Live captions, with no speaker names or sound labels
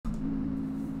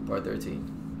Part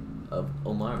 13 of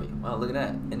Omori. Wow, look at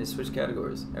that. And it switched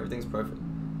categories. Everything's perfect.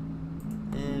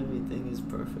 Everything is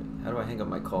perfect. How do I hang up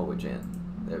my call with Jan?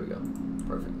 There we go.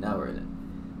 Perfect. Now we're in it.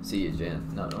 See you, Jan.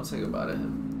 No, don't say goodbye to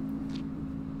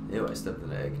him. Ew, I stepped in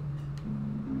an egg.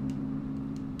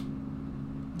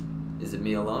 Is it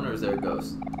me alone or is there a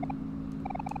ghost?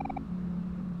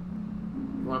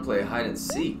 You want to play hide and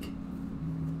seek?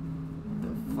 The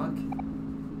fuck?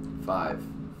 5,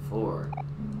 4,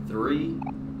 3,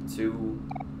 2,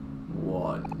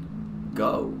 1.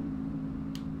 Go.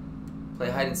 Play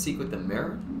hide and seek with the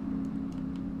mirror?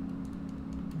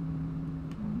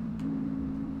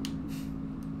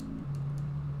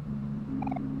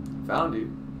 Found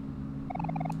you.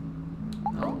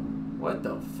 Oh, what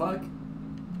the fuck?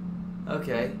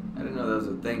 Okay, I didn't know that was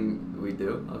a thing we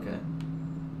do. Okay.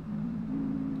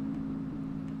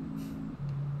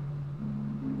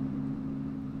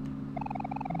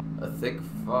 A thick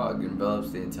fog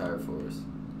envelops the entire forest.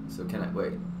 So can I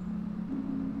wait?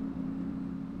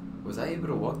 Was I able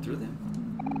to walk through them?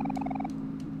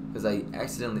 Because I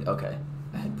accidentally, okay,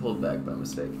 I had pulled back by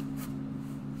mistake.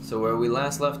 So where we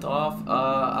last left off,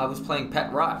 I was playing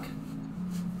Pet Rock.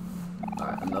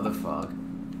 Alright, another fog.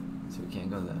 So we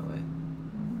can't go that way.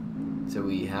 So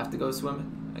we have to go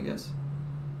swimming, I guess.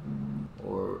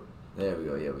 Or, there we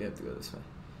go, yeah, we have to go this way.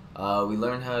 We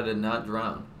learned how to not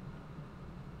drown.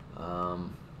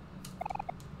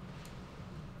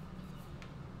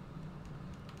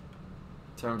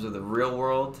 In terms of the real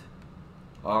world,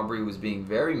 Aubrey was being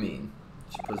very mean.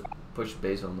 She pushed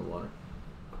Basil in the water.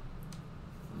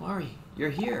 Omori,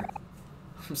 you're here.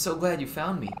 I'm so glad you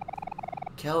found me.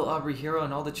 Kel, Aubrey, Hero,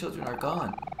 and all the children are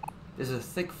gone. There's a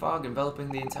thick fog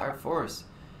enveloping the entire forest.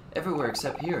 Everywhere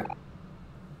except here.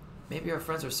 Maybe our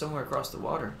friends are somewhere across the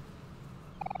water.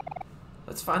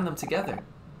 Let's find them together.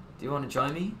 Do you want to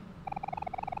join me?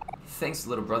 Thanks,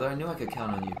 little brother. I knew I could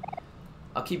count on you.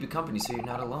 I'll keep you company so you're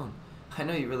not alone. I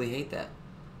know you really hate that.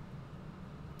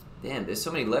 Damn, there's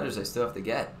so many letters I still have to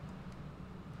get.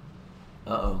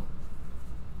 Uh-oh.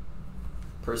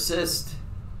 Persist.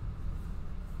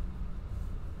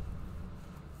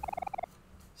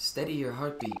 Steady your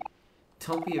heartbeat.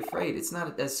 Don't be afraid. It's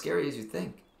not as scary as you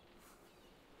think.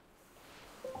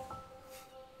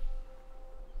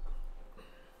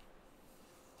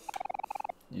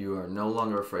 You are no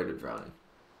longer afraid of drowning.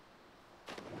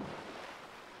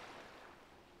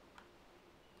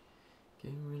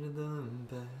 Get rid of the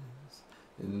past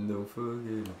and don't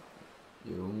forget.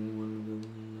 You don't want to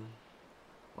go.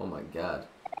 Oh my god.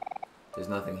 There's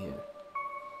nothing here.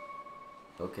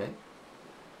 Okay.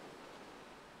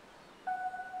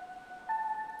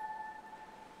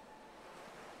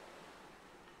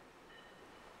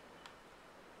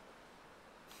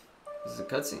 This is a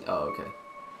cutscene? Oh, okay.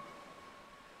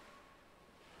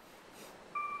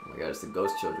 Oh my god, it's the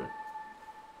ghost children.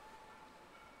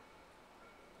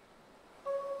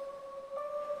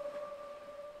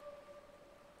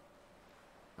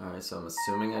 Alright, so I'm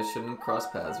assuming I shouldn't cross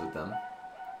paths with them.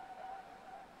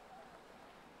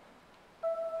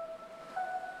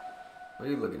 What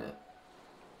are you looking at?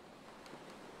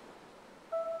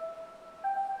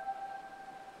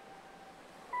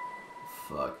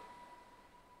 Fuck.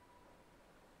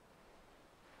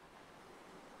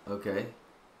 Okay.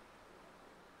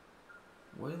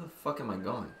 Where the fuck am I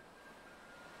going?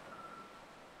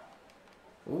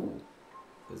 Ooh,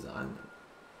 there's an island.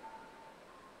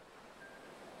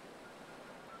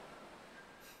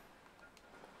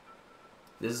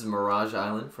 This is Mirage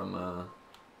Island from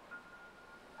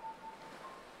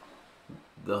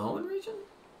the Hoenn region?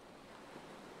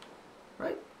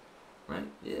 Right? Right?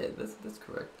 Yeah, that's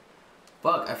correct.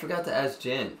 Fuck, I forgot to ask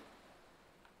Jan.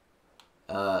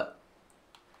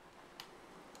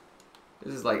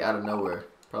 This is like out of nowhere.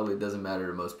 Probably doesn't matter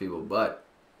to most people, but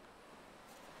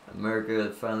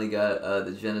America finally got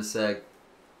the Genesect,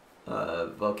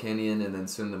 Volcanion, and then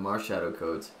soon the Marshadow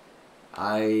codes.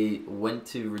 I went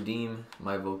to redeem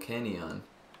my Volcanion,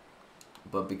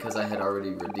 but because I had already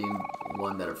redeemed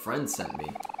one that a friend sent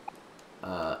me,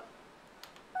 I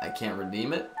can't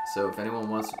redeem it. So if anyone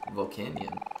wants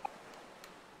Volcanion,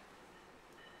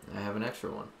 I have an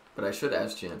extra one. But I should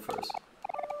ask Jan first.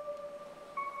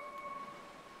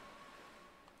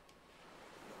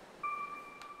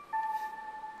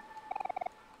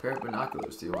 Pair of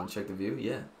binoculars. Do you want to check the view?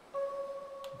 Yeah.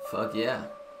 Fuck yeah.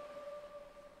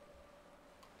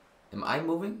 Am I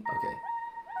moving? Okay.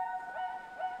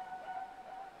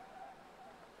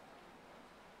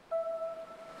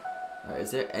 Alright,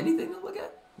 is there anything to look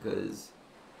at? Because...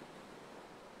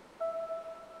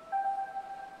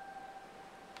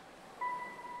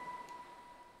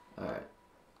 Alright.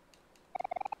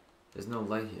 There's no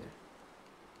light here.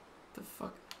 What the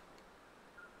fuck?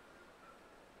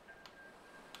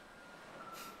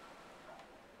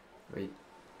 Wait.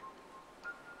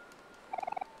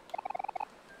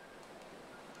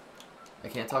 I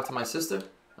can't talk to my sister?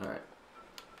 Alright.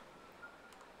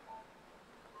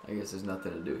 I guess there's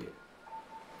nothing to do here.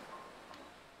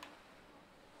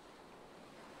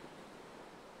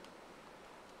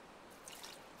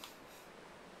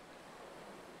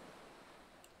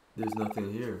 There's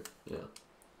nothing here. Yeah.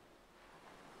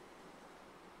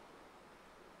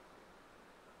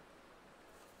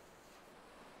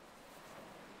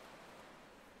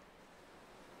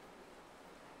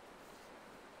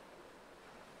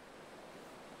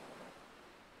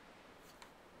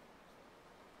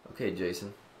 Okay,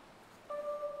 Jason.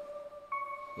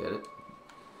 Get it?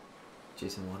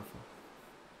 Jason Waterfall.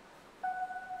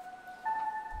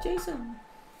 Jason!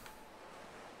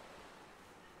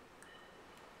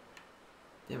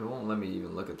 Damn, it won't let me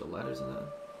even look at the letters in that.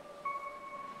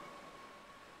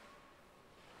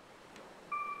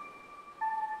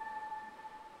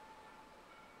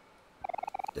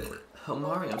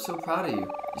 Omori, I'm so proud of you.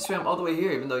 You swam all the way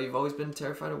here even though you've always been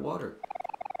terrified of water.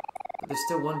 But there's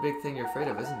still one big thing you're afraid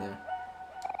of, isn't there?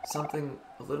 Something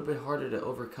a little bit harder to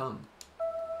overcome.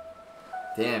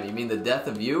 Damn, you mean the death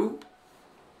of you?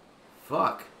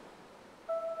 Fuck.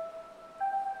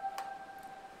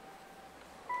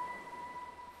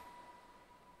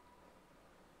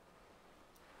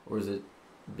 Or is it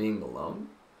being alone?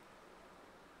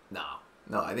 No.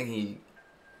 No, I think he...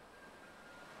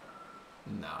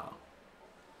 No.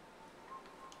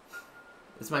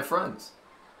 It's my friends.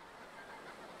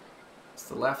 It's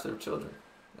the laughter of children.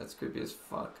 That's creepy as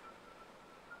fuck.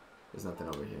 There's nothing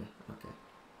over here. Okay.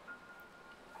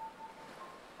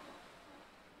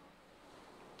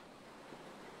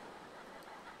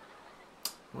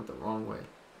 I went the wrong way.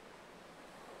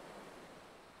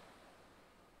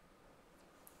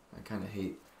 I kind of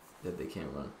hate that they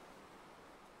can't run.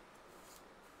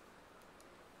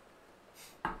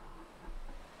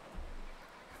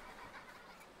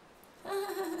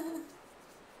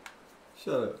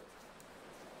 Shut up.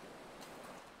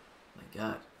 My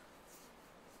God.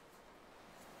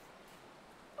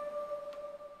 What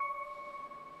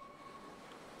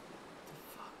the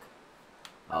fuck?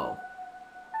 Oh.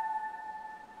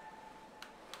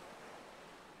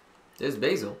 There's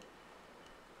Basil.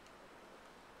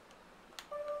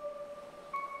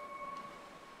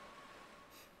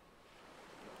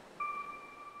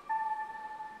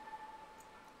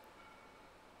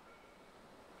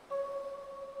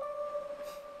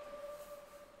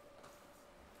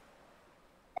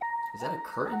 Is that a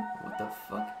curtain? What the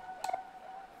fuck?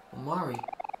 Omori,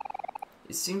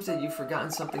 it seems that you've forgotten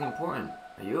something important.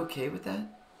 Are you okay with that?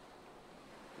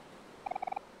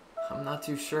 I'm not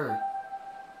too sure.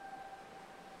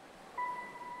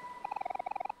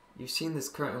 You've seen this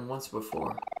curtain once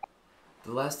before.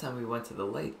 The last time we went to the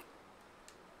lake.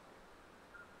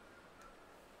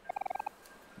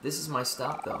 This is my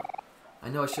stop though. I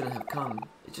know I shouldn't have come.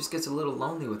 It just gets a little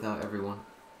lonely without everyone.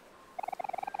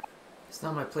 It's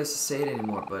not my place to say it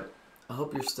anymore, but I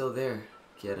hope you're still there,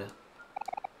 Kieta.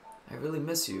 I really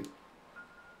miss you.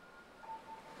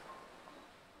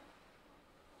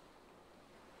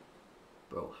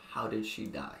 Bro, how did she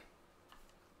die?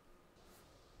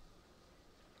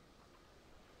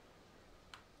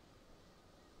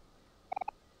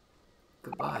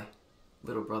 Goodbye,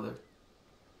 little brother.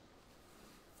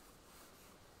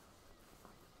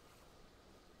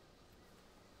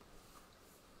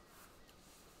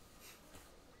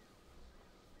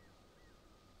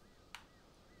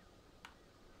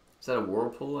 Is that a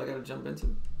whirlpool I gotta jump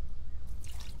into?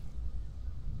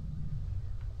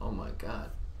 Oh my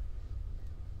God.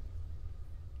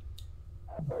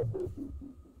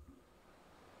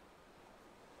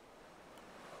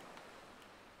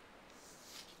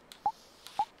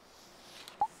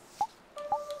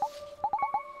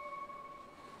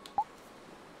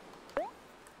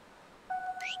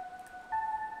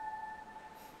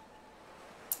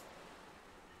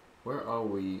 Where are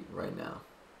we right now?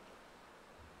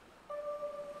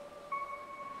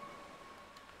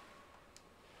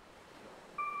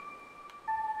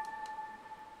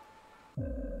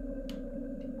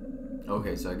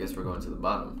 Okay, so I guess we're going to the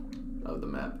bottom of the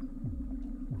map.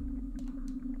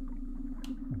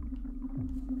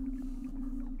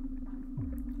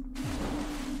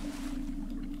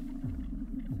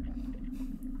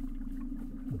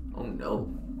 Oh no.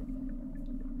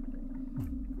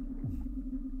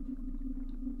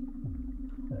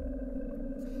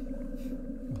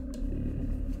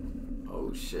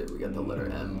 Oh shit, we got the letter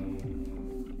M.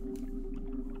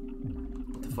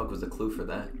 What the fuck was the clue for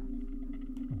that?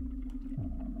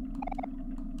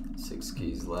 6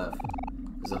 keys left.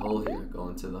 There's a hole here. Go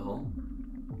into the hole.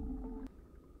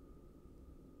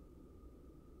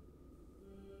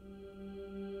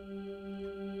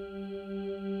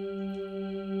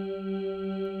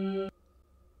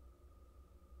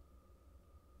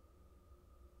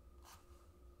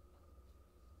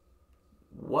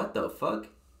 What the fuck?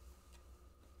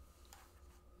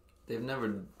 They've never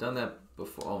done that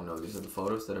before. Oh no, these are the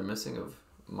photos that are missing of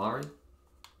Omori.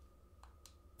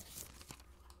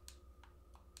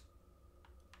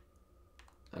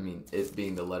 I mean, it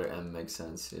being the letter M makes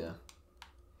sense, yeah.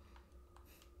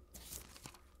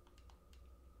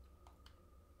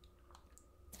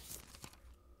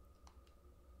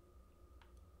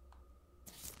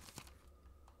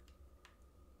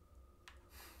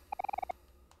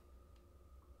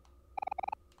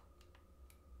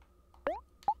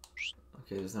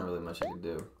 Okay, there's not really much I can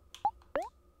do.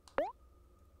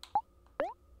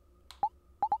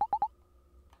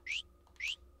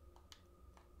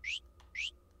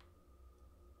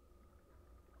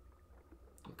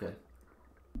 Okay.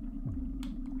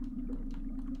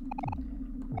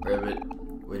 Rabbit,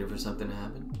 waiting for something to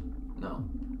happen? No.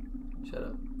 Shut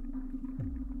up.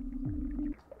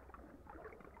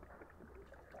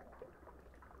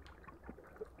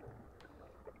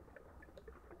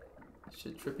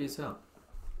 Shit trippy as hell.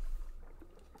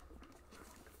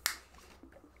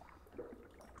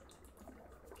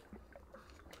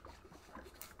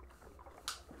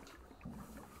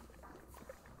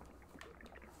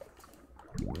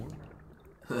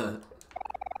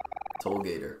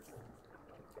 Tollgater.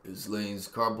 This lane's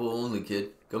carpool only, kid.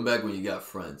 Come back when you got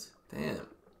friends. Damn.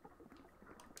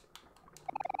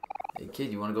 Hey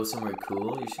kid, you wanna go somewhere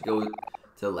cool? You should go to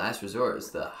the Last Resort. It's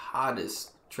the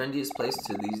hottest, trendiest place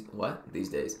to these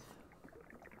days.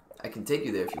 I can take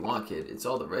you there if you want, kid. It's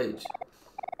all the rage.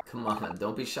 Come on,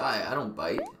 don't be shy. I don't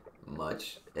bite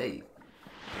much. Hey,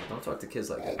 don't talk to kids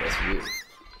like that. That's weird.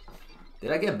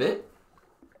 Did I get bit?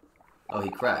 Oh, he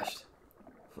crashed.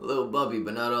 A little bumpy,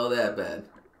 but not all that bad.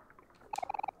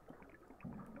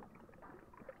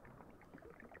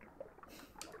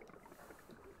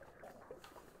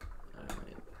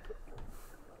 Alright.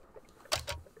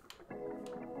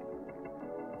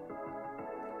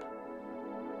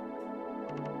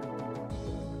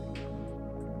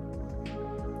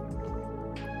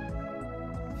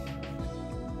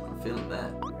 I'm feeling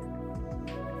that.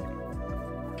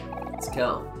 It's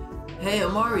Kel. Hey,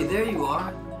 Omori, there you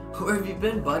are. Where have you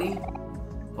been, buddy?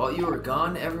 While you were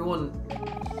gone, everyone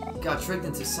got tricked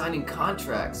into signing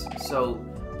contracts, so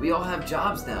we all have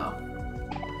jobs now.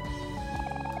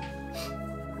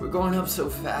 We're growing up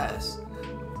so fast.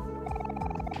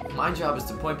 My job is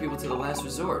to point people to the Last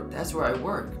Resort. That's where I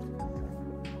work.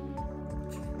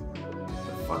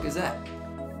 What the fuck is that?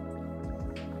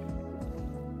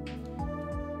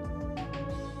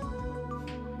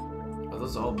 Are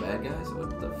those all bad guys?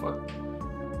 What the fuck?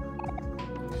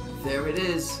 There it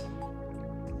is.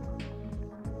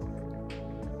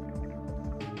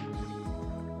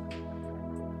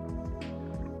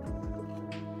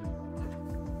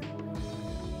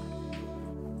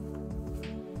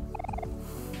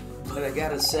 But I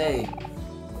gotta say,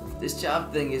 this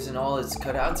job thing isn't all it's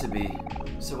cut out to be.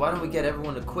 So why don't we get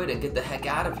everyone to quit and get the heck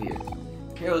out of here?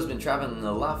 Hero's been traveling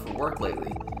a lot for work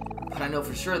lately. But I know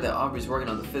for sure that Aubrey's working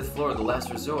on the 5th floor of the Last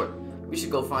Resort. We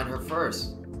should go find her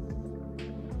first.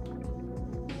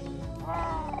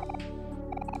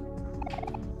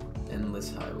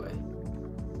 Endless highway.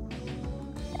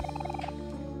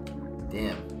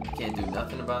 Damn, you can't do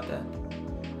nothing about that?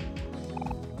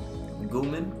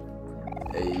 Gooman?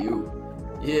 Hey, you.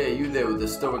 Yeah, you there with the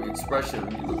stoic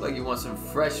expression. You look like you want some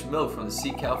fresh milk from the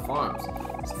Sea Cow Farms.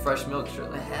 It's a fresh milk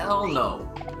shirt. Hell no.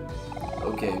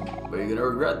 Okay, but you're gonna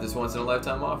regret this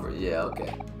once-in-a-lifetime offer. Yeah,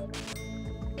 okay.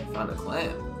 Found a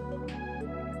clam.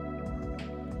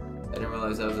 I didn't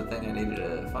realize that was a thing I needed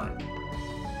to find.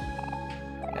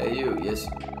 Hey you, yes.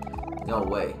 No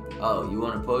way. Oh, you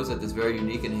want to pose at this very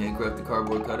unique and handcrafted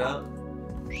cardboard cutout?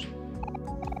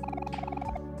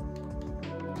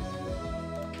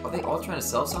 Are they all trying to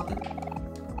sell something?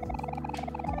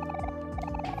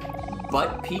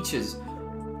 Butt peaches.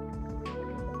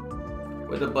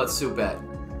 Where the butt soup at?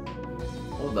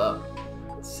 Hold up.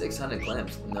 600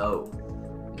 clams. No.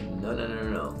 No, no, no, no,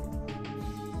 no.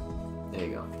 There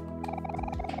you go.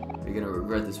 You're gonna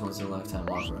regret this once-in-a-lifetime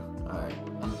offer. Alright.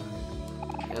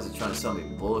 You guys are trying to sell me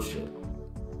bullshit.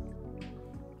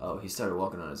 Oh, he started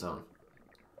walking on his own.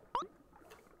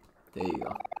 There you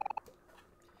go.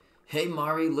 Hey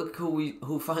Mari, look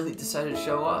who finally decided to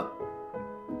show up.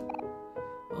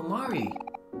 Oh Mari,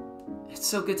 it's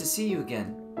so good to see you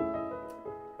again.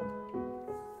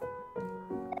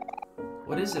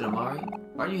 What is it, Omori?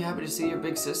 Aren't you happy to see your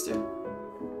big sister?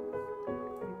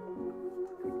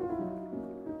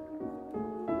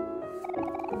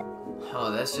 Oh,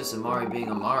 that's just Omori being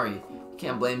Omori. You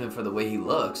can't blame him for the way he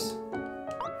looks.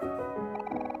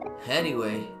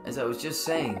 Anyway, as I was just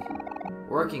saying,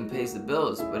 working pays the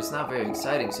bills, but it's not very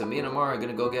exciting, so me and Omori are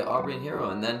gonna go get Aubrey and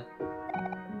Hero, and then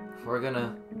we're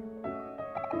gonna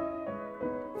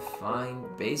find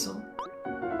Basil?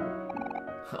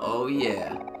 Oh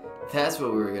yeah, that's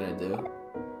what we were gonna do.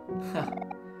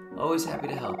 Always happy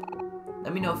to help.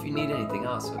 Let me know if you need anything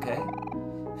else, okay?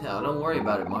 No, don't worry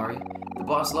about it, Mari. The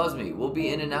boss loves me. We'll be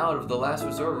in and out of the last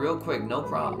resort real quick, no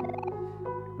problem.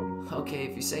 Okay,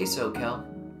 if you say so, Kel.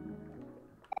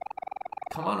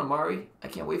 Come on, Omori. I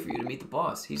can't wait for you to meet the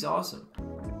boss. He's awesome.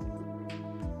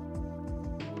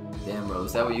 Damn, bro.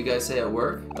 Is that what you guys say at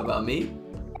work? About me?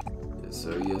 Yes,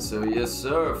 sir. Yes, sir. Yes,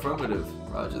 sir. Affirmative.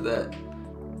 Roger that.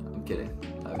 I'm kidding.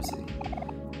 Obviously.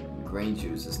 Grain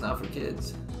juice. It's not for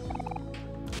kids.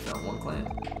 Not one clan.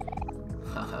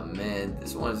 Haha, man.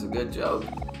 This one is a good joke.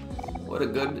 What a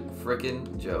good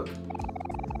frickin' joke.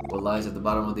 What lies at the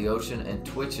bottom of the ocean and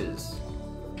twitches?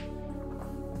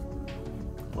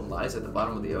 What lies at the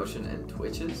bottom of the ocean and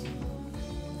twitches?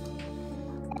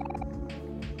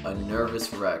 A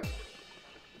nervous wreck.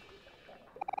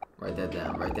 Write that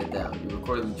down, write that down. You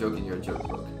recorded the joke in your joke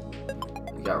book.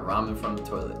 You got ramen from the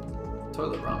toilet.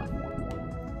 Toilet ramen.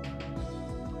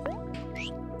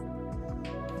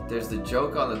 There's the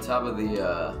joke on the top of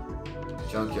the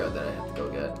junkyard that I have to go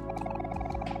get.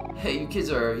 Hey, you kids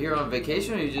are here on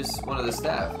vacation, or are you just one of the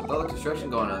staff? With all the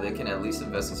construction going on, they can at least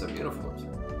invest in some uniforms.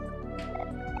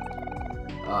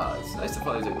 Ah, it's nice to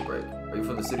finally take a break. Are you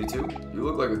from the city too? You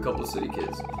look like a couple city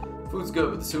kids. Food's good,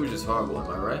 but the sewage is horrible,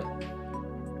 am I right?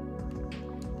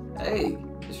 Hey,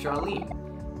 it's Charlene.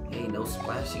 Hey, no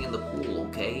splashing in the pool,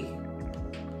 okay?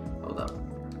 Hold up.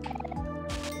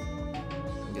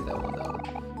 Get that one down.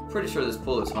 Pretty sure this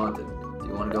pool is haunted. Do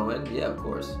you want to go in? Yeah, of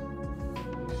course.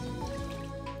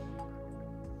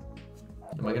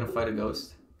 Am I gonna fight a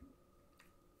ghost?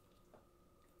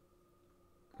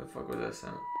 What the fuck was that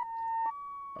sound?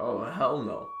 Oh, hell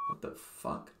no. What the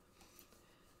fuck?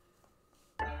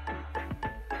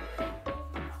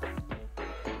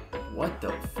 What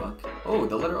the fuck? Oh,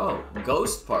 the letter O.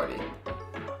 Ghost party.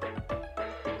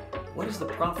 What is the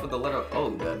prompt for the letter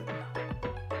O then?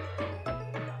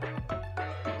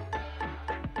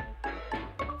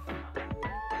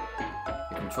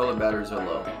 The controller batteries are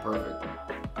low. Perfect.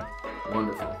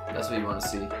 Wonderful. That's what you want to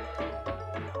see.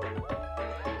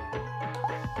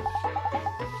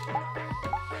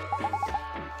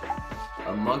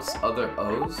 Amongst other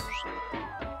O's?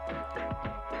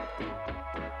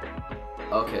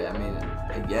 Okay, I mean,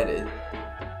 I get it.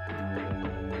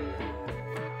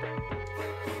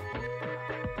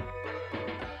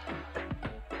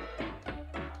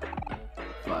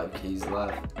 Five keys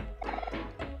left.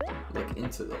 Look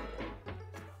into the hole.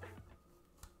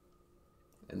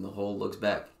 And the hole looks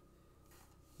back.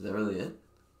 Is that really it?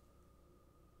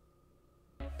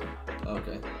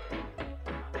 Okay.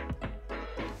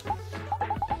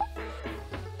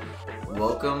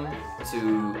 Welcome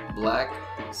to Black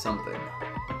something.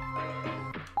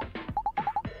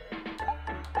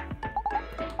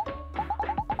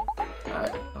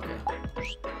 Alright, okay.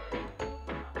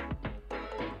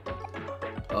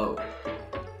 Oh.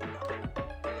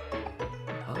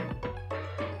 Oh.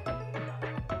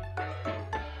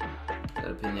 Is that a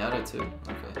pinata too?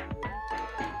 Okay.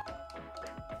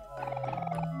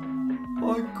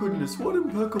 My goodness, what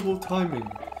impeccable timing.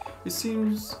 It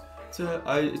seemed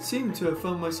to have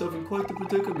found myself in quite the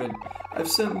predicament. I've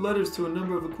sent letters to a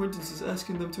number of acquaintances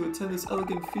asking them to attend this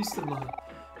elegant feast of mine.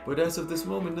 But as of this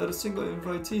moment, not a single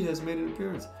invitee has made an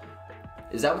appearance.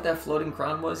 Is that what that floating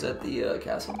crown was at the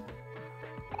castle?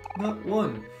 Not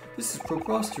one. This is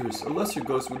preposterous. A lesser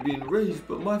ghost would be enraged,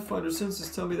 but my finer senses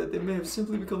tell me that they may have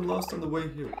simply become lost on the way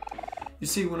here. You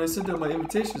see, when I sent out my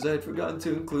invitations, I had forgotten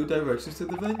to include directions to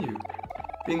the venue.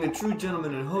 Being a true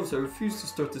gentleman and host, I refuse to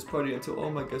start this party until all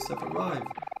my guests have arrived.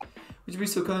 Would you be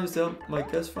so kind as to help my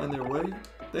guests find their way?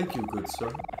 Thank you, good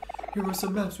sir. Here are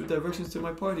some maps with directions to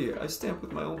my party. I stamp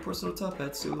with my own personal top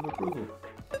hat seal of approval.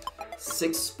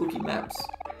 6 spooky maps.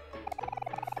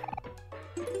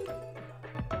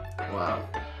 Wow.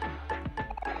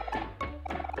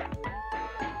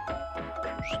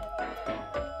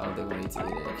 I don't think we need to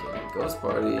lead any. Ghost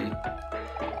party.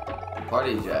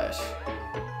 Party Jash.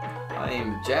 I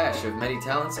am Jash of many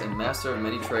talents and master of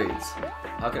many trades.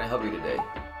 How can I help you today?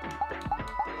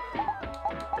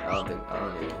 I don't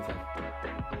need anything.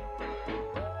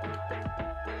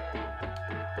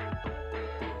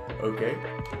 Okay.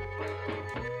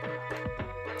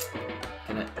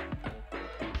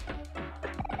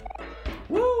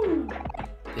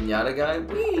 Pinata guy?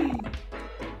 Whee!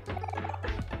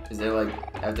 Is there like,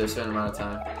 after a certain amount of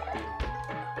time?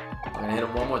 I'm gonna hit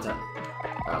him one more time.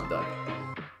 Alright, I'm done.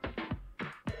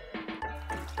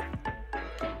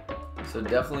 So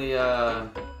definitely the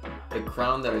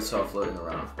crown that I saw floating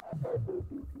around.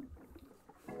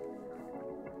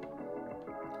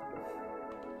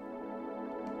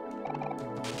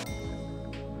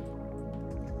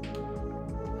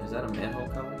 Is that a manhole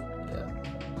cover? Yeah.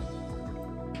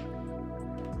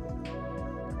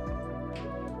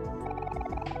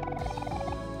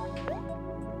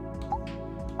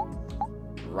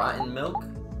 Rotten milk?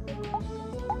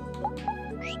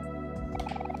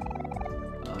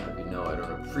 You know I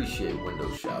don't appreciate window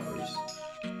shoppers.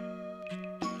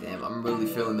 Damn, I'm really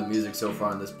feeling the music so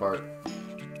far in this part.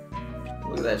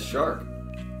 Look at that shark.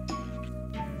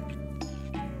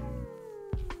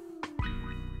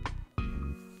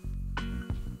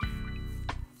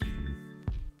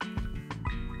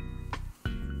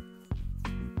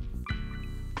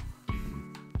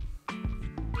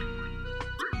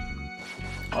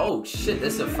 Oh shit,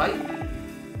 this is a fight?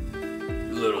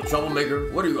 You little troublemaker,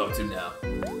 what are you up to now?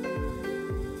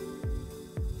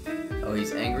 Oh,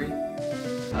 he's angry?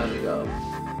 How'd it go?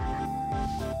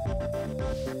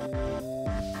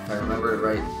 If I remember it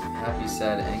right, happy,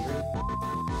 sad, angry?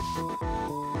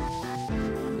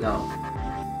 No.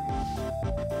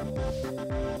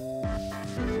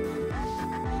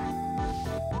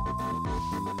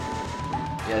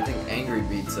 Yeah, I think angry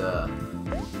beats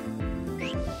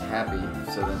happy,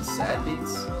 so then sad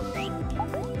beats?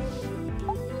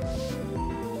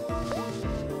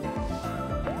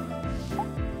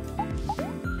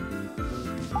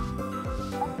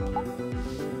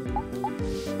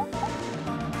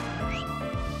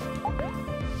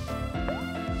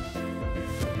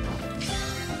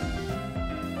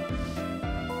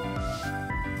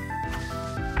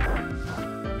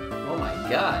 Oh my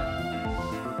god.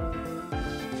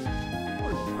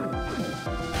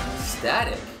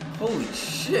 Static. Holy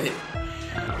shit!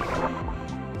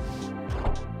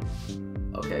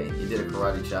 Okay, he did a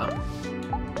karate chop.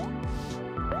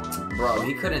 Bro,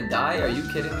 he couldn't die? Are you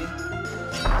kidding me?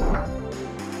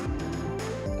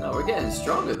 No, we're getting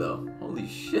stronger though. Holy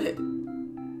shit.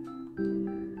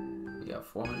 We got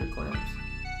 400 clams.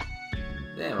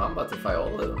 Damn, I'm about to fight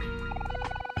all of them.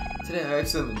 Today I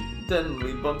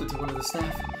accidentally bumped into one of the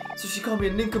staff. So she called me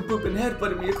a nincompoop and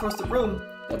headbutted me across the room.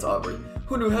 That's Aubrey.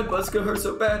 Who knew headbutts could hurt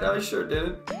so bad? I sure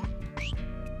didn't. I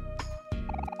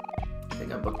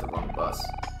think I booked the wrong bus.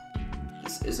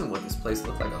 This isn't what this place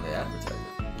looked like on the advertisement.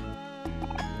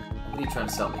 What are you trying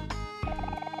to sell me?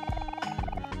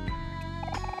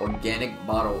 Organic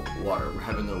bottled water. We're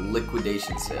having a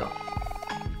liquidation sale.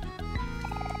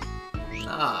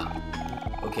 Ah.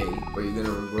 Okay, but you're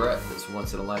gonna regret this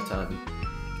once in a lifetime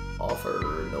offer.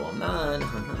 No, I'm not.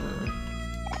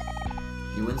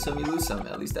 You win some, you lose some.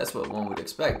 At least that's what one would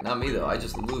expect. Not me, though. I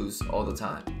just lose all the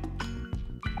time.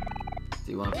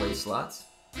 Do you want to play slots?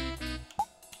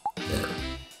 Yeah.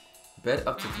 Bet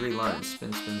up to 3 lines.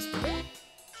 Spin, spin, spin.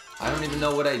 I don't even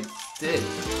know what I did.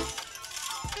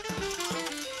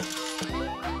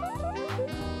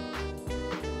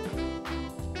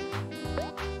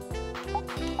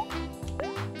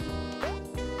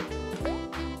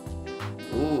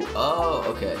 Ooh, oh,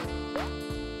 okay.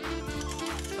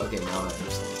 Okay, now I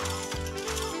understand.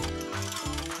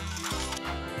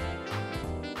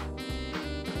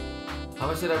 How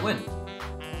much did I win?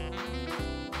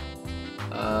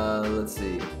 Let's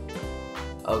see.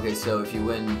 Okay, so if you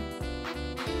win,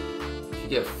 if you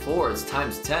get 4, it's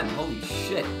times 10. Holy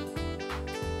shit.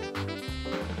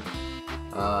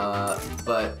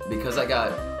 But because I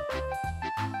got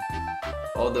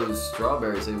all those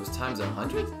strawberries, it was times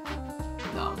 100?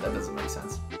 No, that doesn't make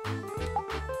sense.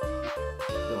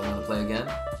 Play again?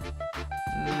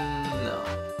 No.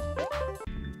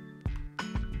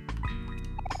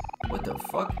 What the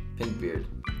fuck? Pinkbeard.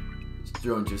 This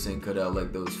drone juice ain't cut out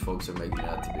like those folks are making it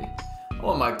out to be. I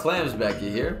want my clams back, you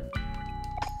hear?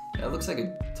 Yeah, it looks like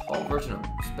a tall version of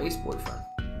Space Boyfriend.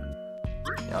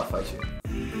 Yeah, I'll fight you.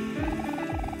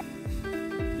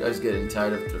 You guys getting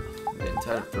tired of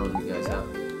throwing you guys out.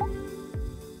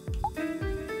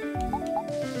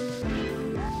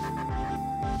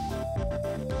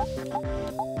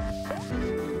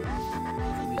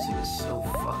 So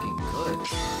fucking good.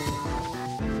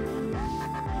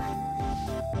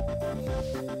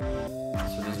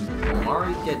 So does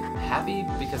Omori get happy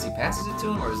because he passes it to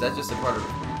him, or is that just a part of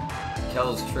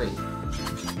Kel's trait?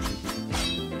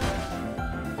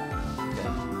 Okay,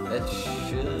 that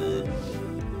should...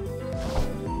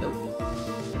 Nope.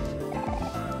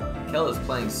 Kel is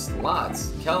playing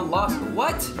slots. Kel lost...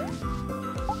 What?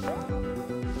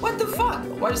 What the fuck?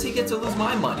 Why does he get to lose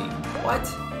my money? What?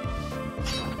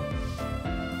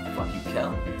 Fuck you,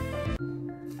 Kel.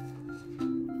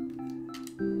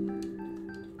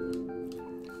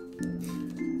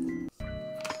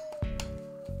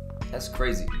 That's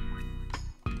crazy.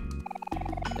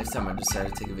 Next time I decide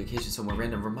to take a vacation somewhere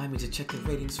random, remind me to check the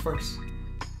ratings first.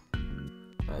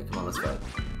 Alright, come on, let's fight.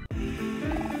 Are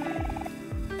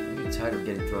you tired of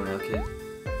getting thrown out, kid?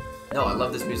 No, I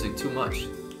love this music too much.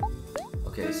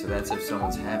 Okay, so that's if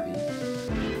someone's happy.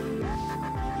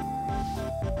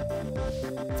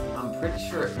 I'm pretty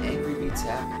sure angry beats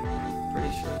happy.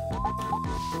 Pretty sure.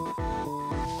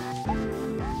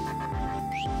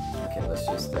 Okay, let's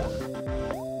just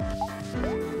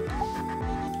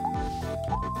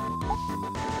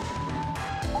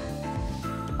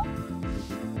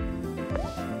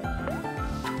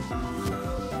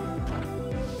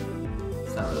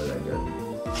it's not really that good.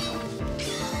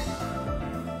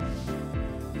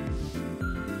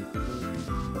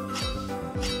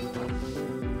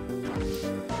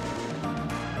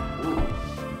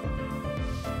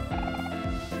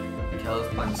 Kel's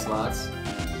playing slots.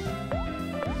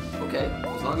 Okay,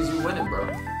 as long as you win it, bro.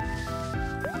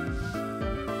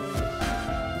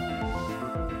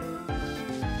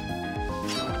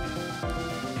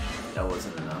 That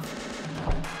wasn't enough.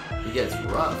 He gets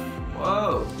rough.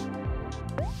 Whoa.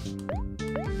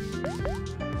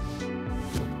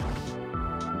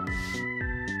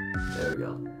 There we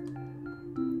go.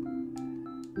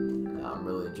 Now I'm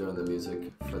really enjoying the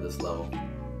music for this level.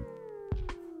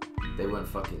 They went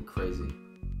fucking crazy.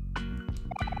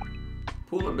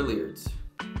 Pool or billiards?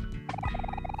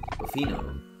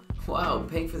 Buffino. Wow,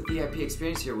 paying for the VIP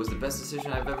experience here was the best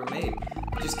decision I've ever made.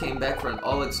 I just came back for an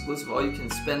all-exclusive,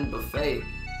 all-you-can-spend buffet.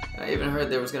 And I even heard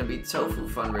there was gonna be tofu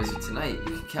fundraiser tonight.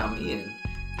 You can count me in.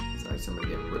 It's like somebody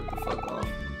getting ripped the fuck off.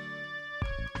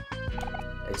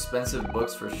 Expensive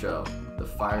books for show. The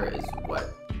fire is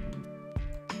wet.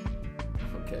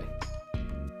 Okay.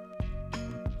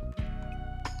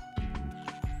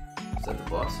 Is that the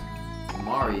boss?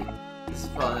 Omori, this is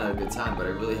probably not a good time, but I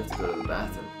really have to go to the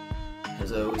bathroom.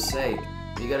 As I always say,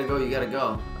 you gotta go, you gotta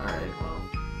go. Alright, well.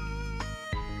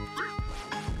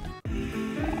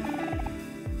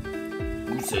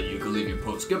 Who said you could leave your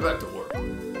post? Get back to work.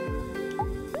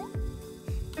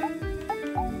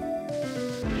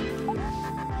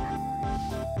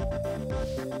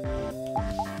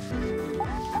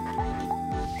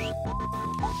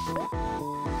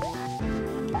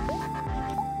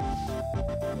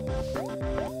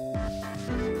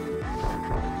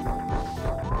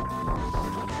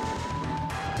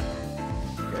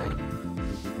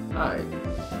 Alright,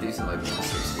 decent like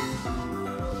 160.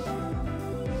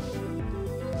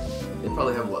 They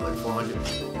probably have what, like 400?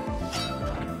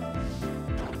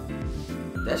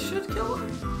 That should kill him?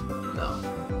 No.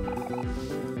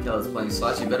 Kel is playing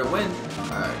slots, you better win.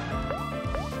 Alright.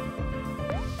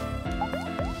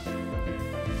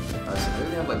 Alright, so maybe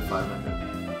they have like 500.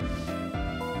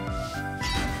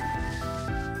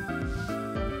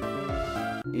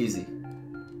 Easy.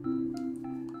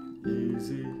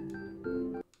 Easy.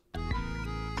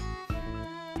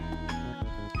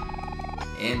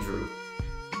 Andrew.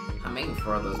 I'm aiming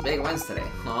for those big wins today.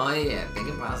 Oh yeah,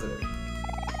 thinking positive.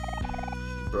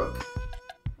 Brooke.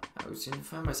 I was going to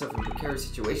find myself in precarious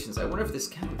situations. I wonder if this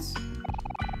counts.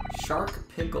 Shark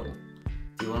Pickle.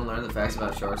 Do you want to learn the facts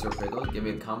about sharks or pickle? Give me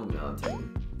a comment, I'll tell you.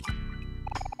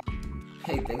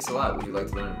 Hey, thanks a lot. Would you like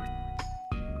to learn?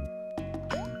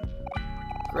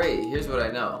 Great, here's what I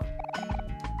know.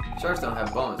 Sharks don't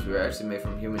have bones. We were actually made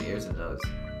from human ears and nose.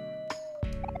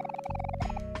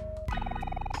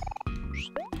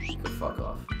 Fuck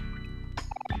off.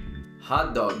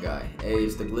 Hot dog guy. Hey,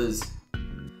 it's the glizz.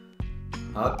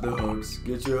 Hot dogs.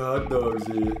 Get your hot dogs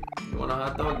here. You want a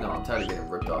hot dog? No, I'm tired of getting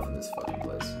ripped off in this fucking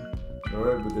place.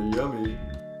 Alright, but they're yummy.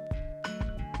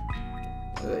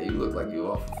 You look like you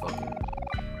off a fucking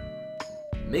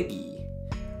Mickey.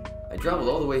 I traveled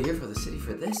all the way here for the city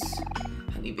for this.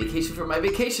 I need vacation for my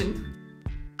vacation.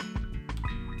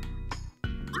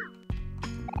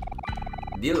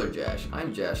 Dealer Jash.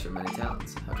 I'm Jash of many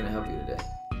talents. How can I help you today?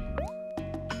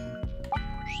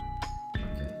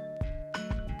 Okay.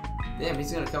 Damn,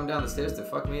 he's gonna come down the stairs to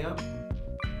fuck me up?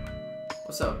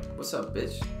 What's up? What's up,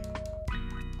 bitch?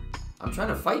 I'm trying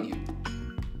to fight you.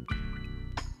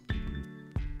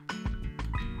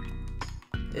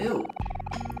 Ew.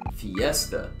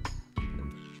 Fiesta.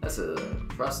 That's a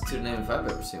prostitute name if I've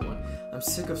ever seen one. I'm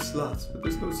sick of slots, but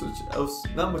there's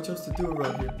not much else to do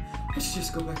around here. I should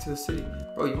just go back to the city.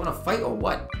 Bro, you wanna fight or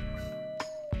what?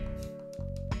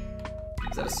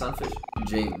 Is that a sunfish?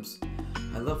 James.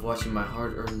 I love watching my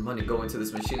hard-earned money go into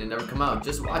this machine and never come out.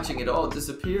 Just watching it all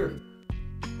disappear.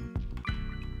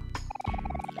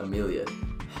 Amelia.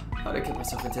 How'd I get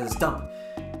myself into this dump?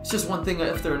 It's just one thing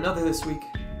after another this week.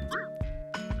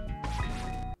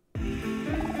 Better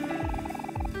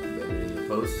in your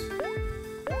post.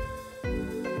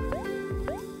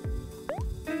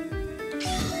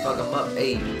 Fuck 'em up,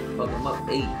 ayy. Fuck 'em up,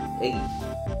 ayy. Ayy.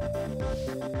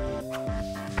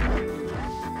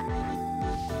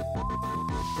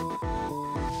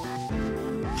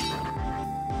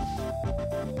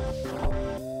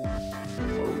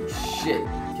 Shit,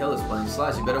 Keller's playing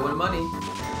slots, you better win money.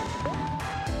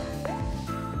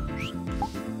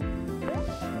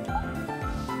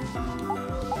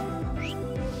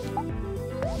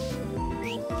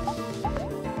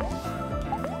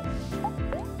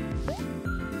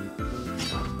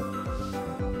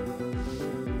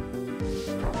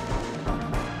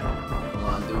 Come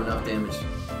on, do enough damage.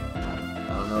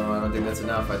 I don't think that's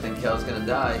enough. I think Kel's gonna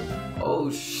die.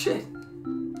 Oh shit!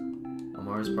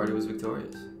 Omori's party was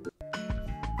victorious.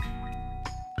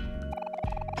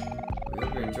 We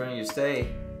hope you're enjoying your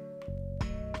stay.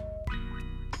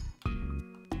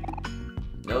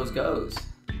 Nose goes.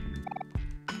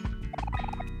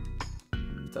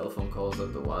 Telephone calls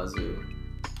up the wazoo.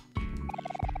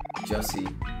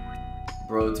 Jussie.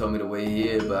 Bro told me to wait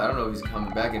here, but I don't know if he's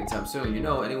coming back anytime soon. You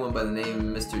know anyone by the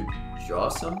name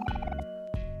Mr.Jawsum?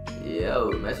 Yo,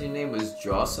 imagine your name was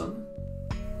Jawsum.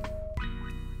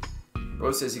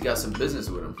 Bro says he got some business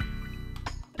with him.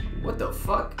 What the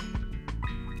fuck?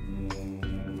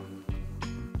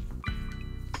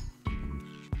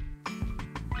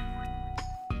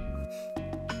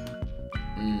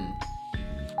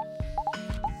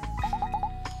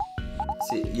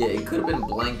 See, yeah, it could have been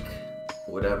blank,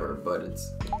 whatever, but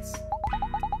it's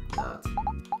not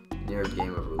near a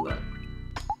game of roulette.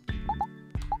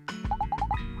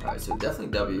 Alright, so definitely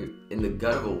W in the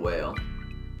gut of a whale.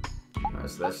 Alright,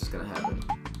 so that's just gonna happen.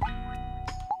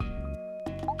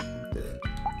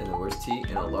 And then where's T?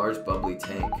 In a large bubbly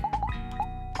tank.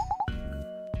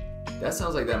 That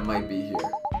sounds like that might be here.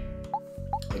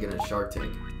 Like in a shark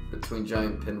tank. Between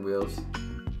giant pinwheels.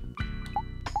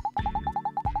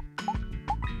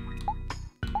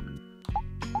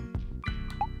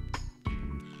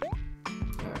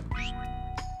 Alright.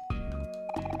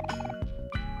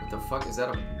 What the fuck is that?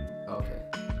 Oh, okay.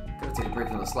 Gotta take a break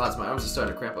from the slots. My arms are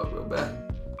starting to cramp up real bad.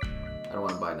 I don't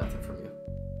want to buy nothing from you.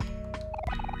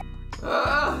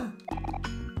 Ah!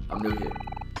 I'm new here.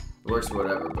 It works or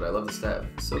whatever, but I love the staff.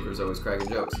 Silker's always cracking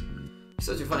jokes. You're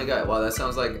such a funny guy. Wow, that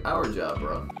sounds like our job,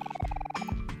 bro.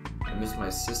 I missed my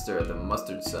sister at the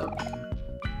mustard sub.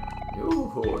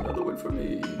 Yo, another win for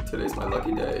me. Today's my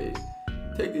lucky day.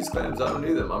 Take these clams. I don't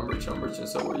need them. I'm rich, and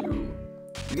so are you.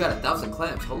 You got 1,000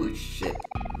 clams. Holy shit.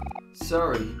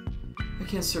 Sorry. I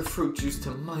can't serve fruit juice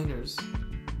to minors.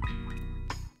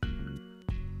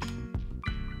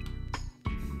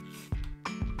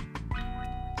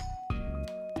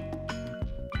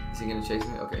 Is he gonna chase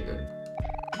me? Okay, good.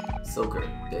 Silker,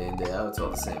 day in, day out, it's all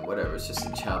the same. Whatever, it's just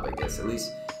a job, I guess. At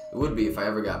least it would be if I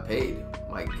ever got paid.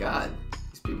 My god,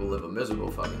 these people live a miserable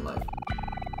fucking life.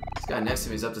 This guy next to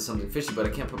me is up to something fishy, but I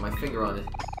can't put my finger on it.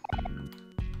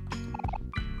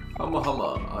 Humma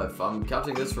humma. If I'm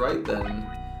counting this right, then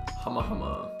humma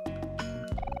humma.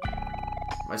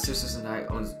 My sisters and I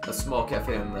own a small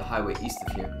cafe on the highway east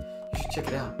of here. You should check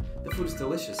it out. The food is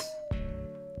delicious.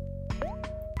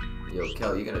 Yo,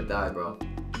 Kel, you're gonna die, bro.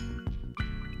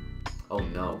 Oh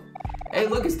no. Hey,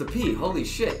 look, it's the pee. Holy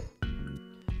shit.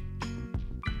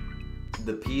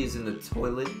 The pee is in the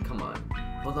toilet? Come on.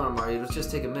 Hold on, Mario. Let's just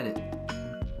take a minute.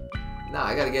 Nah,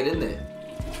 I gotta get in there.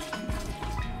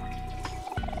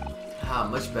 Ah,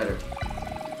 much better.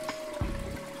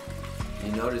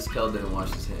 You notice Kel didn't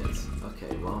wash his hands.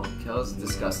 Okay, well, Kel's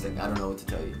disgusting. I don't know what to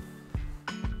tell you.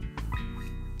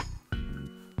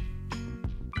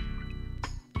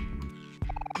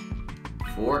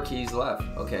 Four keys left.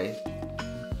 Okay.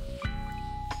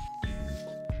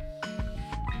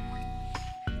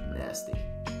 Nasty.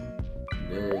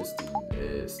 Nasty,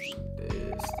 nasty,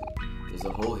 nasty. There's a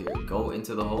hole here. Go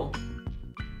into the hole.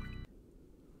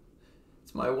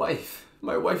 It's my wife.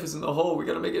 My wife is in the hole. We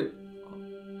gotta make it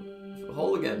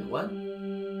whole again. What?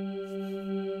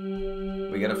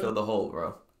 We gotta fill the hole,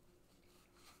 bro.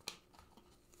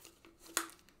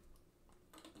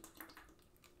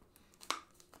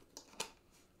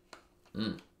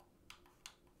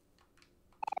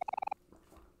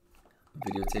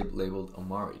 Videotape labeled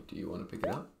Omori. Do you want to pick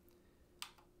it up?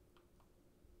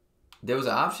 There was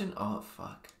an option? Oh,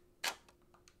 fuck.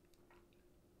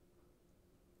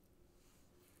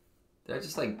 Did I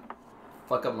just, like,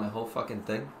 fuck up my whole fucking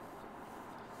thing.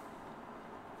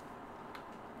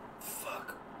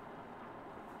 Fuck.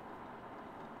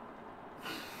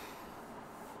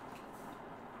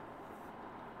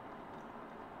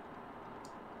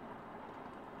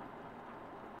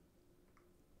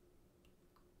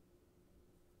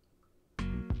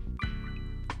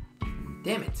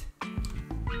 Damn it.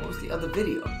 What was the other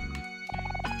video?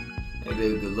 Hey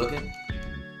baby, good looking.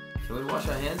 Can we wash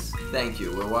our hands? Thank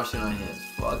you, we're washing our hands.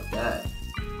 Fuck that.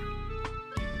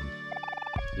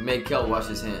 You made Kel wash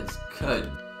his hands.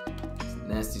 Good.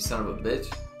 Nasty son of a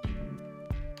bitch.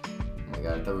 Oh my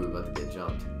god, I thought we were about to get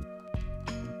jumped.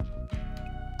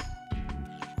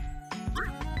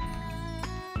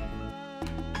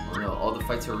 Oh no, all the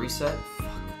fights are reset?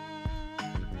 Fuck.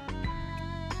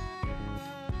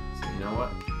 So you know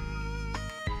what?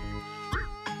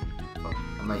 Fuck.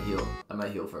 I might heal. I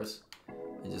might heal first.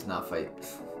 And just not fight.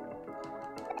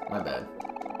 My bad.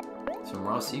 Some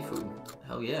raw seafood.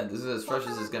 Hell yeah, this is as fresh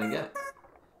as it's gonna get.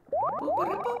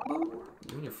 You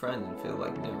and your friend feel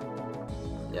like new.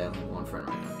 Yeah, I only have one friend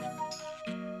right now.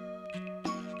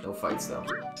 No fights though.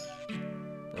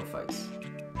 No fights.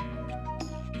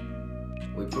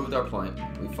 We proved our point.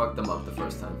 We fucked them up the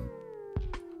first time.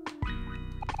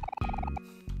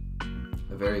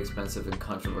 A very expensive and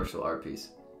controversial art piece.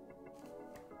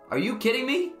 Are you kidding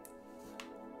me?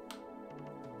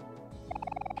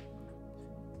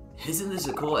 Isn't this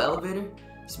a cool elevator?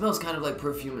 It smells kind of like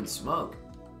perfume and smoke.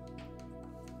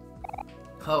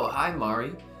 Oh, hi,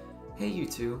 Mari. Hey, you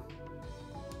two.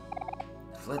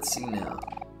 Let's see now.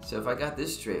 So if I got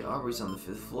this straight, Aubrey's on the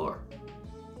 5th floor.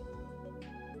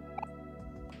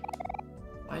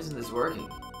 Why isn't this working?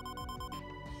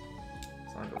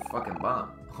 It's like a fucking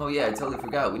bomb. Oh yeah, I totally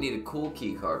forgot. We need a cool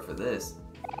key card for this.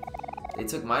 They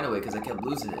took mine away because I kept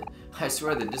losing it. I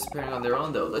swear they're disappearing on their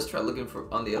own though. Let's try looking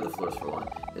for on the other floors for one.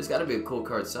 There's gotta be a cool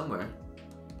card somewhere.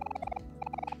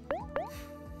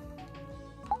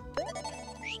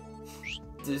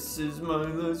 This is my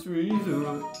last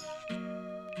resort.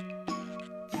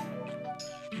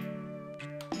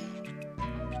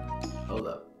 Hold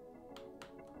up.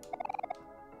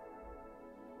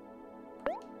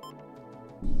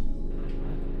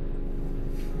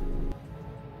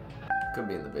 Could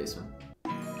be in the basement.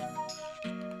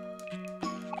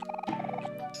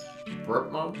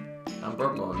 Burp mode? I'm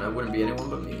burp mode, and that wouldn't be anyone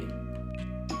but me.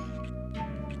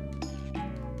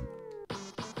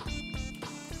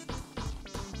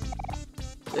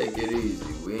 Take it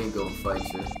easy, we ain't gonna fight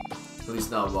you. At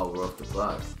least not while we're off the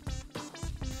clock.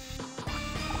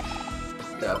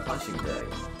 Got a punching bag.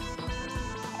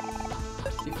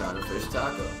 You found a fish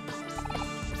taco.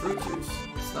 Fruit juice.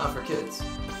 It's not for kids.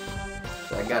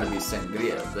 That gotta be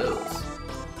sangria, bills.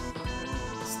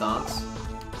 Stonks.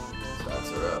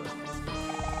 Stocks are up.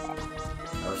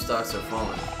 Our stocks are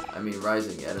falling. I mean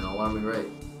rising at an alarming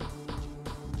rate.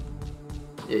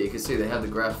 Yeah, you can see they have the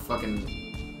graph fucking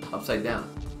upside down.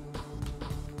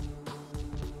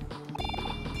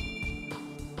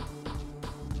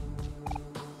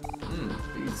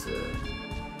 Pizza.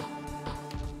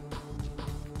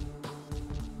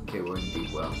 Okay, we're in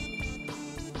deep well.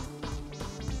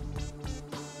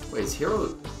 Wait, is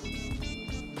Hero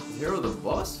the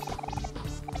boss?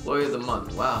 Employee of the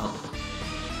month, wow.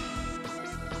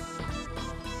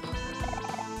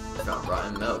 I found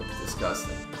rotten milk,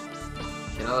 disgusting.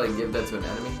 Can I like give that to an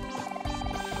enemy?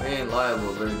 We ain't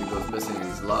liable if anything goes missing in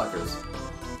these lockers.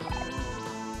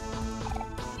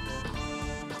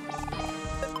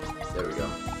 There we go.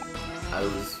 I'm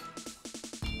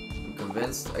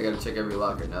convinced. I gotta check every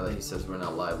locker now that he says we're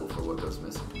not liable for what goes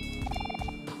missing.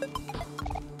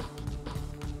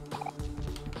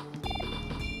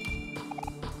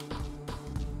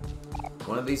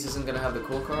 One of these isn't gonna have the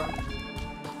cool card.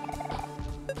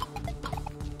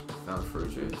 Found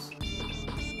fruit juice.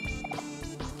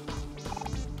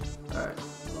 Alright,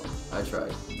 well, I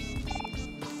tried.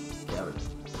 Cabinet.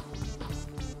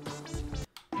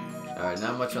 Alright,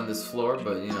 not much on this floor,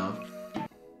 but you know,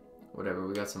 whatever,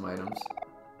 we got some items.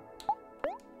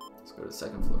 Let's go to the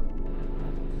 2nd floor.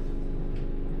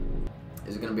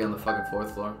 Is it gonna be on the fucking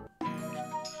 4th floor?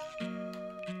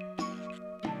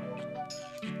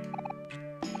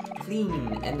 Clean,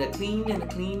 and a clean, and a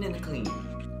clean, and a clean.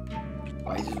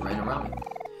 Why, he just ran around me.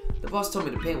 The boss told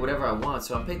me to paint whatever I want,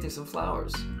 so I'm painting some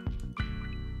flowers.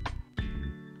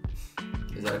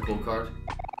 Is that a cool card?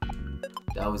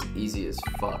 That was easy as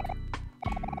fuck.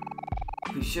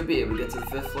 We should be able to get to the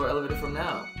 5th floor elevator from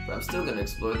now, but I'm still gonna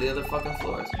explore the other fucking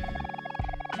floors.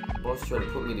 The boss tried to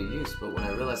put me to use, but when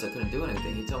I realized I couldn't do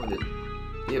anything, he told me to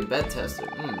be a bed tester.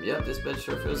 Yep, this bed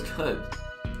sure feels good.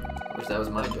 I wish that was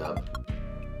my job.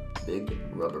 Big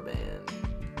rubber band.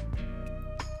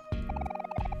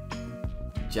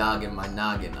 Jogging my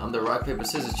noggin. I'm the rock, paper,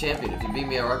 scissors champion. If you beat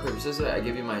me at rock, paper, scissors, I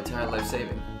give you my entire life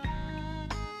saving.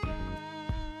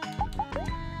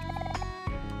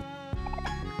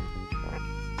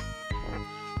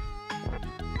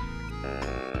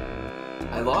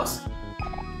 I lost?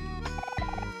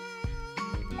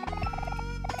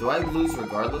 Do I lose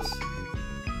regardless?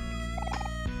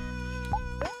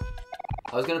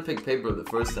 I was gonna pick paper the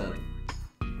first time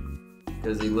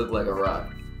because he looked like a rock.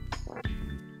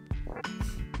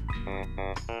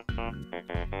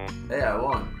 Hey, I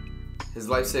won. His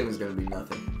life saving is gonna be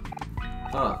nothing.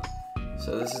 Huh.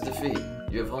 So this is defeat.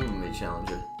 You have humbled me,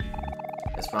 challenger.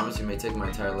 As promised, you may take my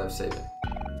entire life saving.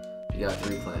 You got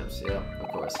 3 clams. Yeah, of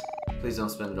course. Please don't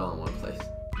spend it all in one place.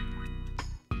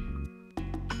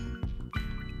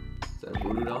 Is that a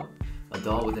voodoo doll? A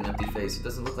doll with an empty face. It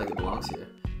doesn't look like it belongs here.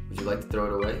 Would you like to throw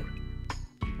it away?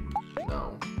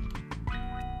 No.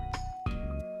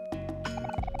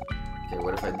 Okay,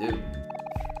 what if I do?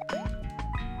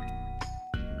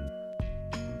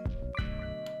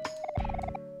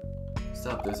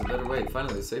 Stop, there's a better way.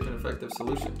 Finally, a safe and effective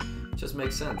solution. It just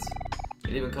makes sense.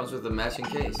 It even comes with a matching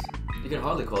case. You can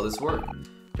hardly call this work.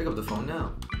 Pick up the phone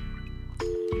now.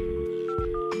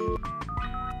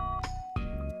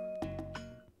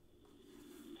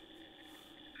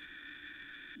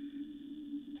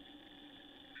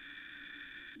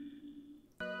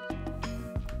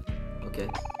 Okay.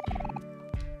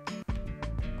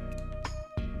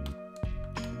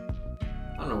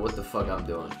 I don't know what the fuck I'm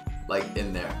doing. Like,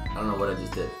 in there. I don't know what I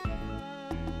just did.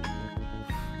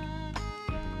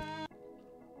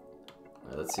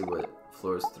 Alright, let's see what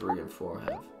floors 3 and 4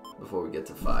 have before we get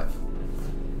to 5.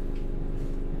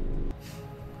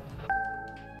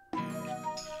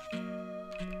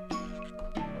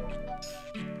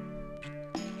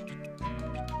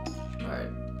 Alright.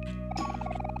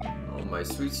 Oh, my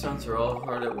sweet sons are all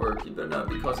hard at work. You better not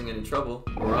be causing any trouble,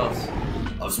 or else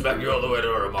I'll smack you all the way to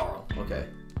her tomorrow. Okay.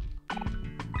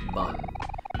 Bun.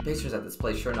 Patrons at this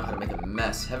place sure know how to make a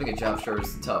mess. Having a job sure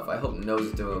is tough. I hope Nose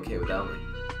is doing okay without me.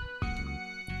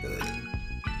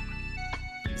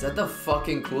 Is that the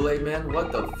fucking Kool-Aid man?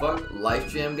 What the fuck?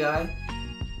 Life Jam guy?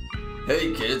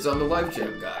 Hey kids, I'm the Life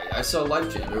Jam guy. I saw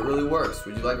Life Jam. It really works.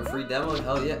 Would you like a free demo?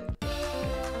 Hell yeah.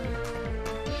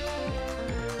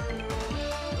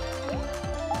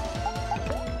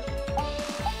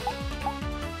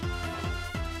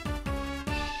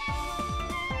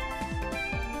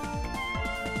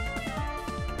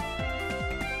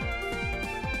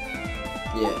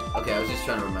 Yeah, okay, I was just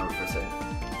trying to remember for a second.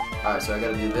 Alright, so I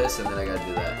gotta do this and then I gotta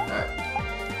do that. Alright.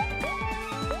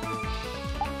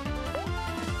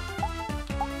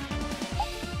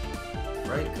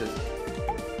 Right? Because...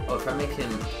 oh, if I make him...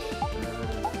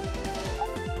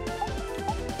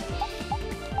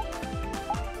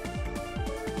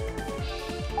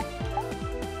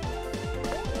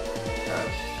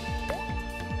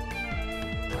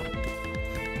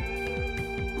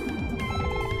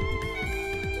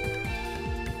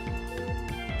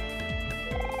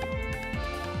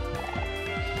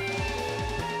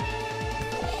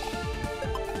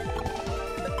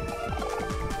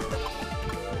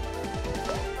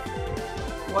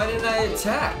 why didn't I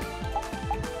attack?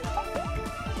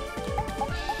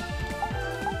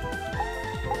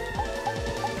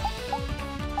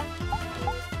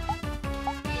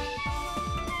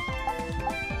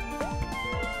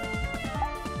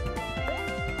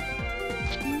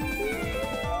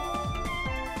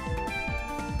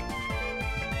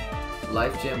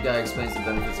 Life Jam guy explains the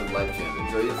benefits of Life Jam.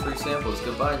 Enjoy your free samples.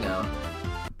 Goodbye now.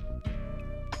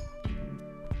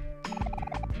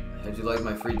 How'd you like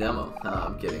my free demo? Nah,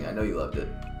 I'm kidding. I know you loved it.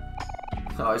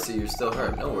 Oh, I see you're still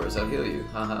hurt. No worries, I'll heal you.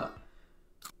 Haha.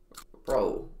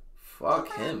 Bro,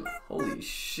 fuck him. Holy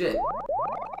shit. You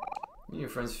and your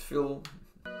friends feel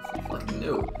like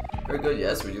new. Very good,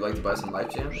 yes. Would you like to buy some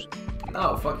Life Jam?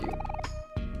 No, fuck you.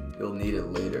 You'll need it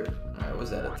later. Alright, was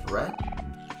that a threat?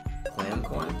 Clam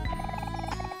coin?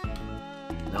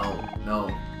 No, no.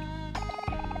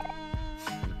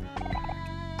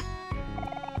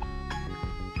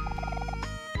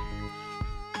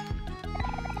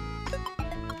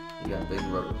 You got a big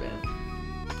rubber band.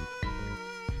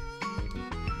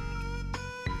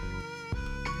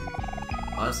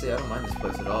 Honestly, I don't mind this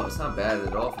place at all. It's not bad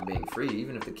at all for being free,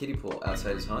 even if the kiddie pool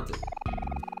outside is haunted.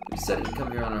 We decided to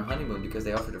come here on our honeymoon because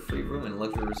they offered a free room and a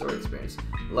luxury resort experience.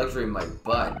 Luxury my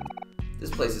butt. This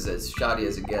place is as shoddy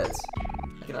as it gets.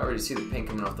 I can already see the paint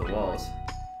coming off the walls.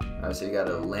 Alright, so you got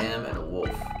a lamb and a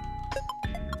wolf.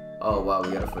 Oh wow,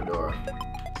 we got a fedora.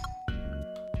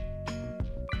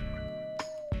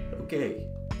 Okay.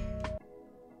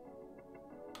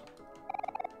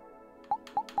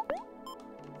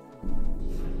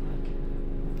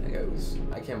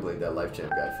 Life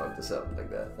Champ guy fucked us up like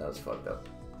that. That was fucked up.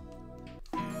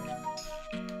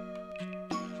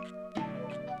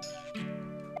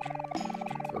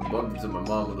 So I bumped into my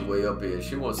mom on the way up here.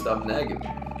 She won't stop nagging me.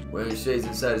 Wearing shades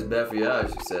inside is bad for your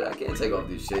eyes, she said. I can't take off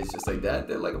these shades just like that.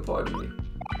 They're like a part of me.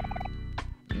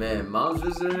 Man, mom's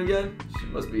visiting again? She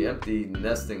must be empty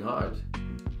nesting hard.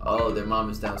 Oh, their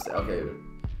mom is downstairs. Okay,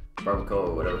 Barbacoa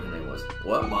or whatever her name was.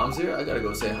 What? Mom's here? I gotta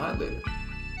go say hi later.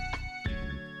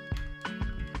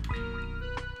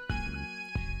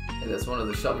 Hey, that's one of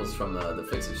the shovels from the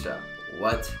fix-it shop.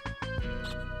 What?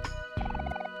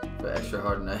 For extra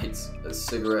hard nights, a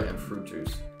cigarette and fruit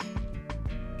juice.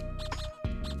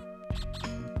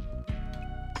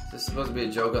 Is this supposed to be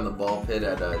a joke on the ball pit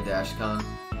at DashCon?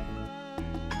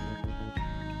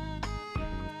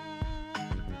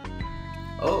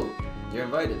 Oh, you're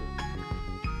invited.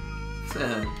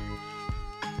 How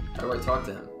do I talk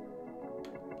to him?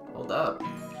 Hold up.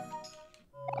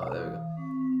 Oh, there we go.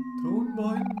 Don't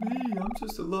mind me, I'm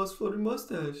just a lost floating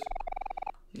mustache.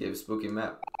 He gave a spooky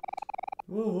map.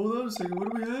 Whoa, hold on a second,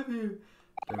 what do we have here?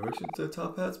 Directions to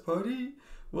Top Hat's party?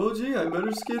 Well, gee, I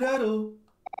better skedaddle.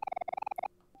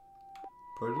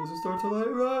 Party doesn't start till I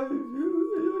arrive.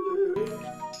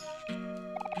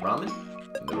 Ramen?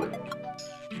 No it.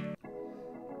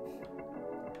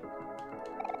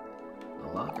 A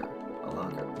locker. A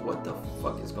locker. What the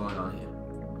fuck is going on here?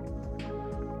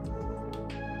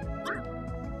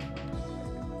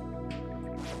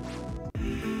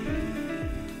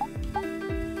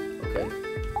 Okay.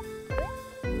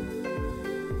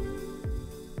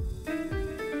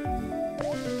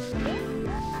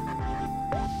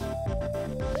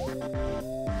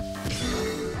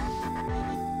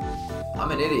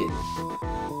 I'm an idiot.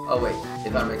 Oh wait,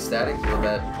 if I'm ecstatic, will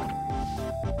that...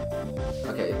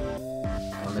 Okay.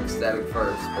 I'm ecstatic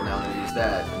first, but now I'm gonna use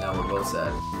that, and now we're both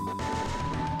sad.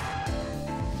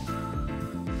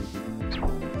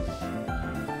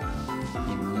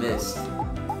 He missed.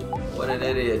 What an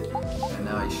idiot. And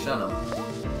now I shun him.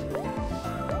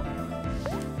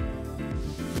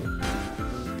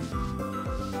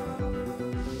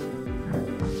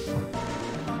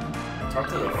 Talk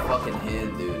to the fucking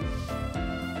hand, dude.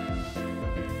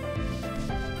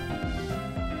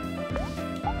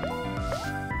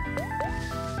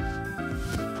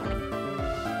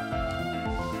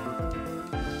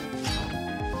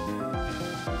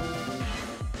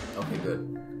 Okay, good.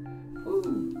 Woo!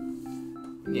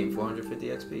 Gain 450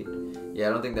 XP. Yeah, I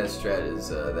don't think that strat is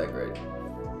that great. I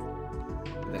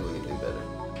think we can do better.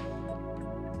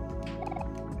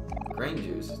 Grain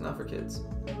juice, it's not for kids.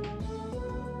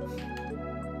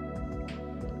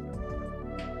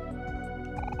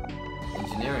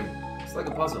 Engineering, it's like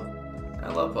a puzzle. I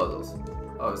love puzzles.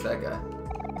 Oh, it's that guy.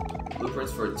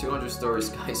 Blueprints for a 200-story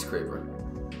skyscraper.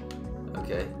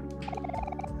 Okay.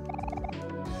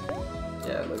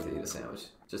 Yeah, I'd like to eat a sandwich.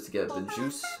 Just to get the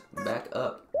juice back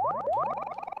up.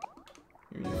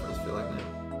 Your new friends feel like now.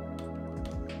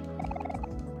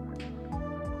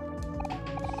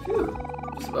 Phew.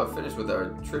 Just about finished with our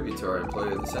tribute to our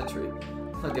employee of the century.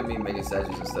 Look at me making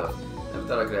statues and stuff. Never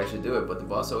thought I could actually do it, but the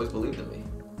boss always believed in me.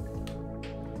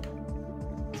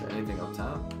 Is there anything up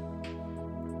top?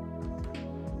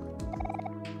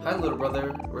 Hi, little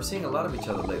brother. We're seeing a lot of each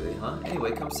other lately, huh?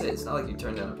 Anyway, come sit. It's not like you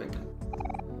turned down a picnic.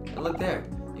 And look there.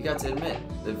 You got to admit,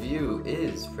 the view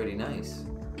is pretty nice.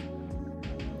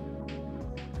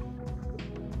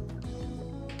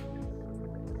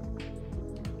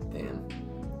 Damn.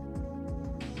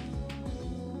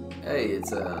 Hey,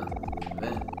 it's man.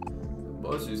 The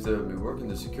boss used to have me work in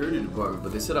the security department,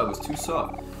 but they said I was too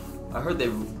soft. I heard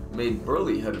they made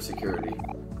Burley head of security.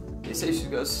 They say she's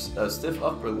got a stiff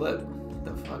upper lip. What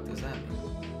the fuck does that mean?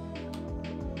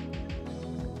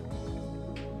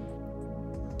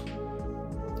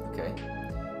 Okay.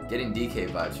 Getting DK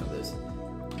vibes from this.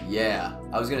 Yeah.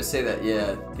 I was gonna say that,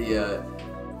 yeah. The,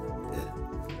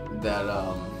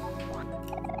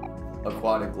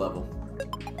 aquatic level.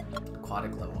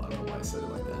 Aquatic level, I don't know why I said it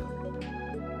like that.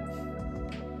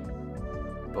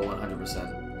 But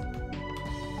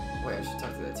 100%. Wait, I should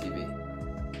talk to that TV.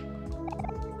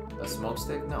 A smoke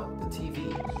stick? No, the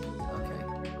TV. Okay.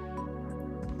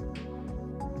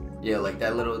 Yeah, like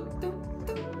that little...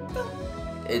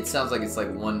 It sounds like it's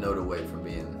like one note away from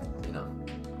being, you know.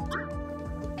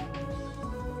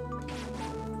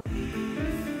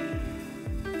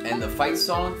 And the fight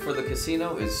song for the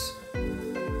casino is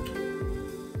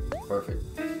perfect.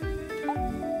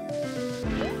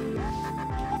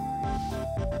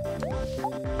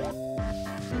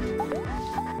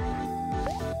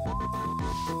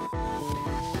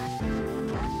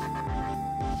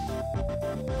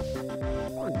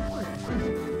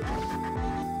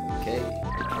 Okay.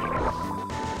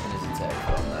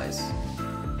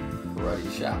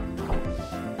 shop.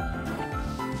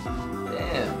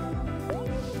 Damn.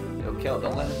 Yo, Kel,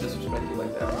 don't let him disrespect you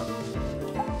like that, bro.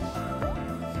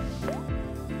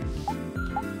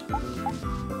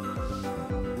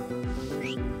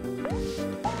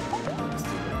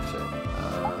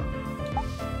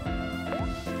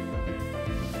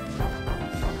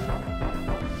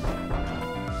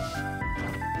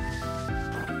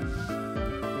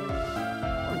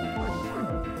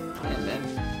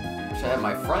 I have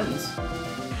my friends.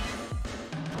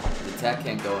 The attack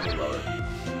can't go any lower.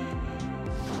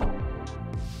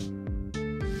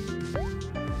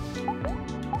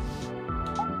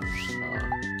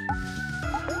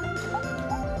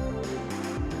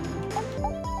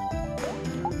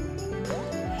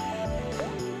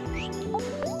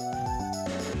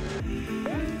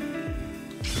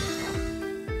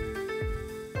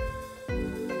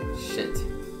 Shit.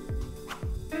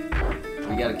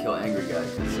 We gotta kill Angry Guy,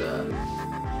 because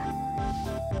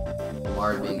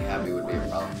Omori being happy would be a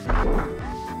problem.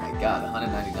 Oh my god,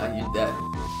 199, you're dead.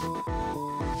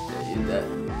 Yeah, you're dead.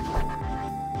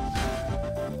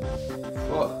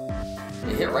 Whoa.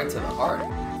 It hit right to the heart,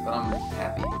 but I'm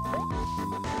happy.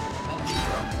 Happy,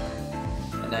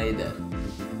 bro. And now you're dead.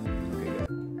 Okay, good.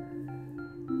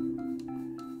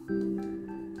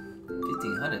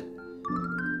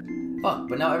 1500. Fuck,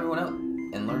 but now everyone else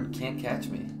and learn can't catch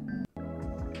me.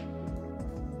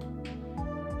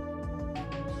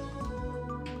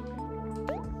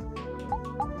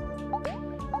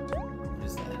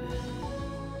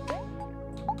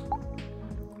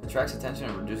 Attracts attention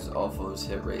and reduces all foes'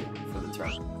 hit rate for the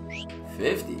turn.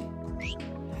 50?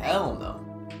 Hell no.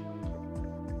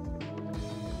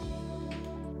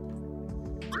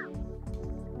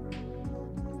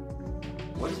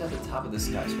 What is at the top of the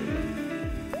skyscraper?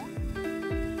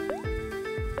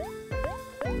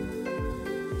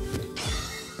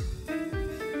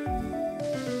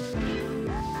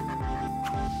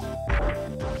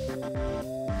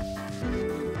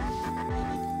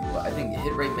 I think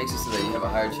hit rate makes it so that you have a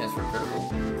higher chance for critical.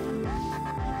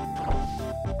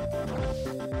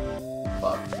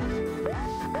 Fuck.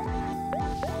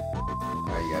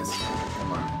 Alright, you guys.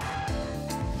 Come on.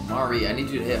 Mari, I need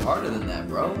you to hit harder than that,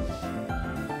 bro.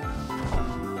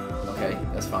 Okay,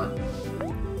 that's fine.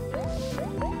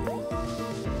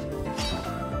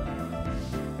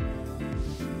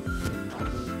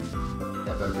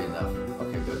 That better be enough.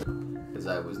 Okay, good. Because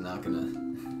I was not gonna...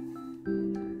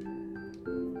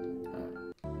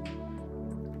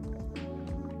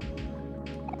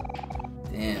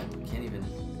 Damn, can't even...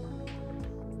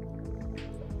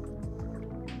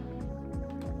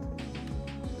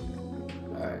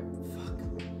 Alright, fuck.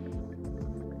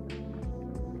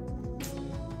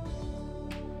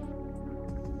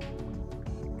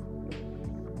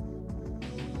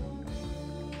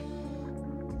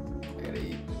 I gotta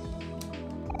eat.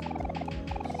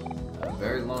 A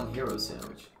very long hero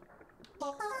sandwich.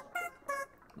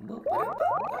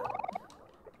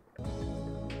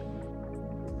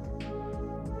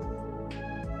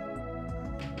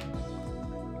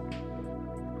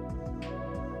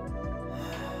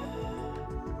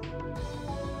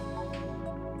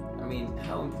 I mean,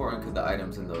 how important could the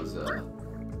items in those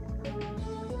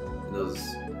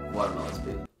watermelons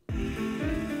be?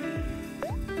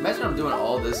 Imagine I'm doing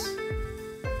all this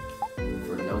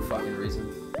for no fucking reason.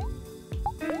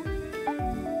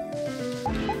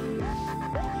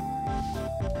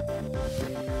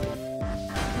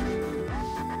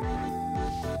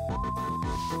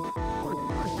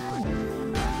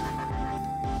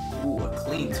 Ooh, a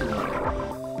clean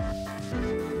 200.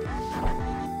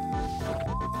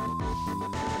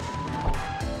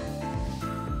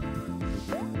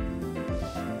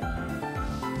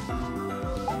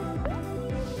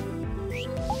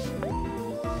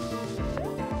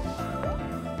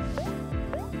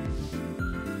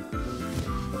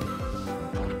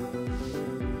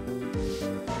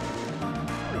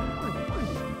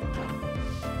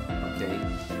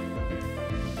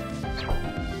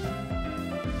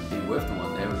 Whiffed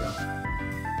one, there we go.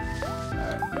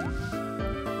 Alright.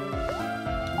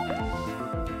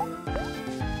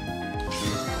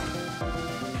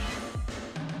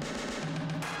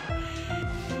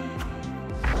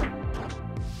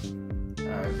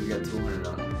 Alright, we got 200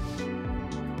 on it.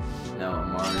 Now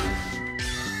Omori.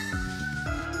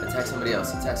 Attack somebody else,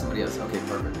 attack somebody else. Okay,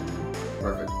 perfect.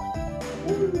 Perfect.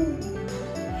 Woo.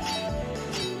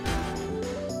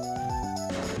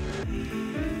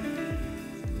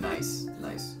 Nice,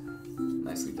 nice.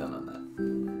 Nicely done on that.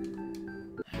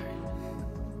 Alright.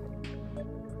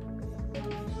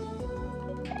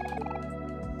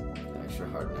 Extra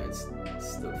hard nights,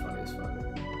 still funny as fuck.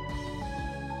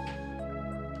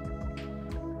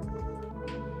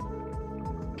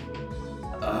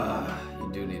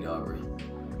 Aubrey. God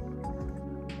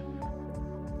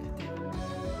damn it.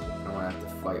 I don't want to have to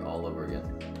fight all over again.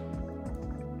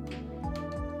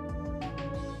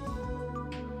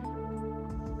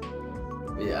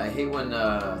 But yeah, I hate when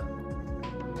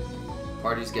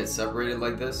parties get separated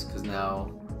like this, because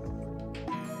now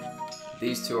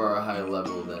these two are a higher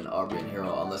level than Aubrey and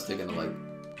Hero, unless they're gonna like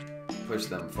push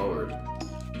them forward.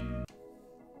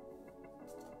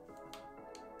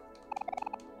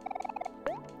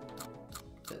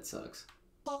 That sucks.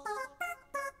 But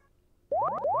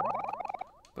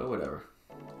whatever.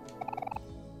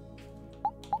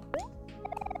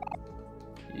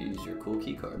 Use your cool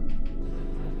key card.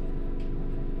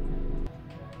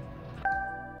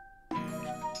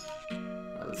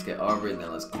 Alright, let's get Aubrey and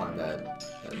then let's climb that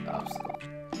obstacle.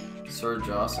 Sir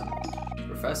Jawsum.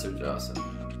 Professor Jawsum.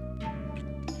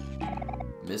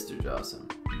 Mr.Jawsum.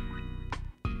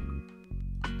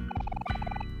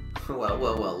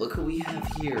 Well, look who we have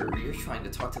here. You're trying to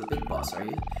talk to the big boss, are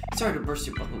you? Sorry to burst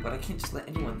your bubble, but I can't just let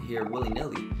anyone here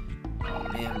willy-nilly. Oh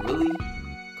man, really?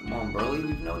 Come on, Burly,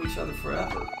 we've known each other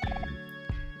forever.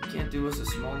 You can't do us a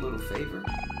small little favor?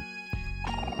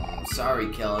 Oh, sorry,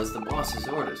 Kel, it's the boss's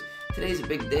orders. Today's a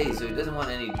big day, so he doesn't want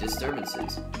any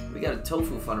disturbances. We got a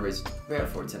tofu fundraiser to prepare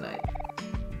for tonight.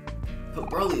 But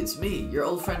Burly, it's me, your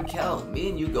old friend Kel. Me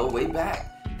and you go way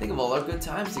back. Think of all our good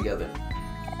times together.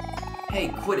 Hey,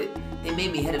 quit it. They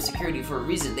made me head of security for a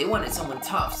reason. They wanted someone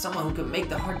tough, someone who could make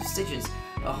the hard decisions.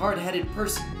 A hard-headed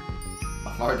person. A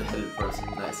hard-headed person,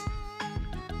 nice.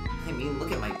 I mean,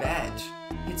 look at my badge.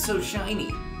 It's so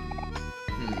shiny.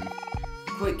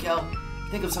 Quick, Kel.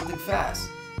 Think of something fast.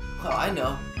 Well, I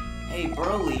know. Hey,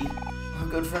 Burly. Our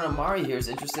good friend Omori here is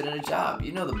interested in a job.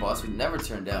 You know the boss would never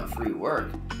turn down free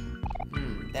work.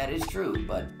 That is true,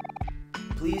 but...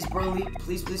 Please, Burly.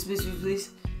 Please, please, please, please,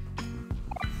 please.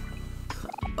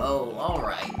 Oh,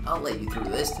 alright. I'll let you through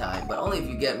this time, but only if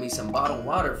you get me some bottled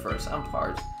water first. I'm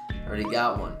parched. I already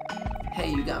got one.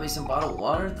 Hey, you got me some bottled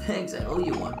water? Thanks, I owe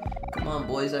you one. Come on,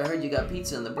 boys. I heard you got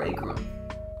pizza in the break room.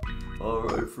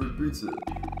 Alright, free pizza.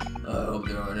 I hope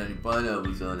there aren't any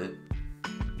pineapples on it.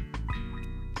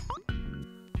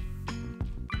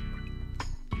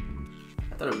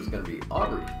 I thought it was gonna be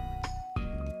Aubrey.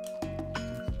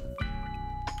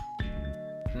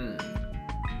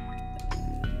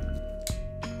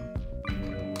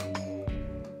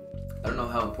 I don't know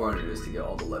how important it is to get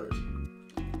all the letters.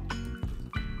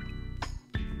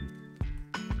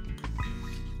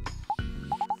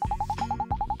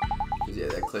 Because yeah,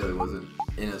 that clearly wasn't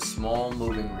in a small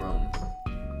moving room.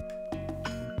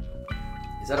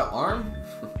 Is that an arm?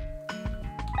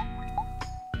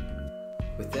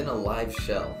 Within a live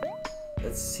shell.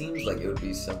 That seems like it would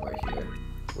be somewhere here.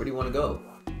 Where do you want to go?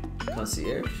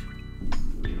 Concierge?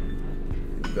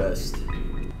 Best.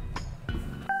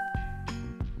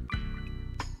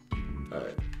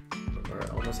 Alright. We're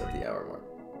almost at the hour mark.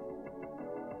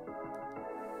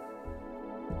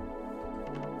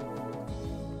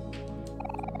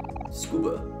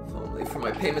 Scuba. Oh, I'm late for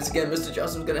my payments again.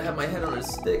 Mr.Jawsum's gonna have my head on a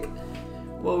stick.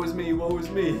 Woe is me, woe is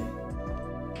me.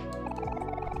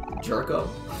 Jerko?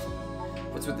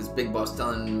 What's with this big boss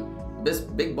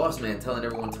man telling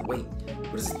everyone to wait?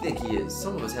 What does he think he is?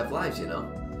 Some of us have lives, you know.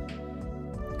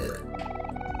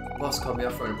 Boss called me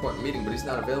out for an important meeting, but he's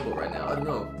not available right now. I don't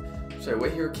know. Should I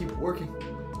wait here or keep working?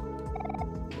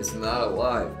 It's not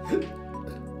alive.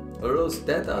 Are those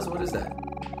deaths? What is that?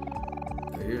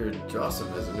 I hear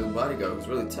Jawsum has a new bodyguard who's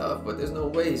really tough, but there's no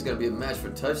way he's gonna be a match for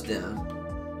touchdown.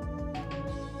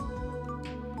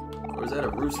 Or is that a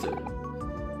rooster?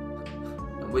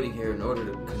 I'm waiting here in order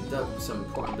to conduct some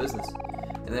important business.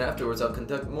 And then afterwards I'll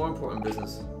conduct more important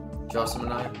business. Jawsum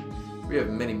and I, we have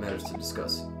many matters to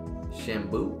discuss.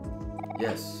 Shampoo?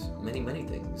 Yes, many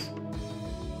things.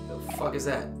 The fuck is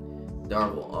that?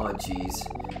 Darvel, oh jeez.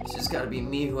 It's just gotta be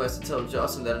me who has to tell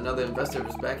Jawsum that another investor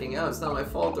is backing out. It's not my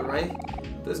fault, alright?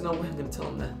 There's no way I'm gonna tell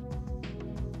him that.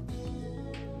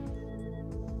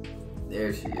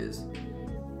 There she is.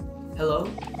 Hello?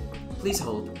 Please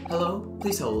hold. Hello?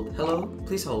 Please hold. Hello?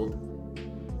 Please hold.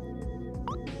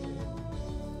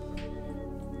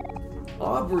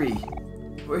 Aubrey!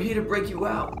 We're here to break you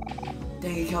out.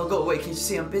 Dang it, Kel, go away. Can't you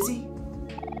see I'm busy?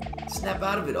 Snap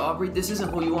out of it, Aubrey. This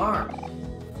isn't who you are.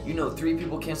 You know 3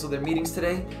 people canceled their meetings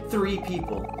today? 3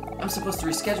 people. I'm supposed to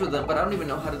reschedule them, but I don't even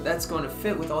know how that's going to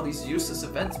fit with all these useless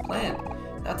events planned.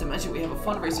 Not to mention we have a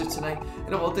fundraiser tonight,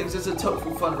 and of all things, it's a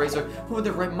tofu fundraiser. Who in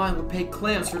their right mind would pay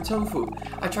clams for tofu?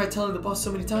 I tried telling the boss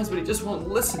so many times, but he just won't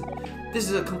listen. This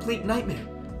is a complete nightmare.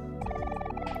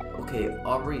 Okay,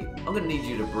 Aubrey, I'm gonna need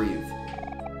you to breathe.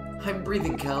 I'm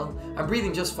breathing, Kel. I'm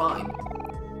breathing just fine.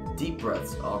 Deep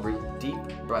breaths, Aubrey. Deep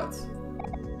breaths.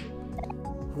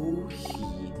 Who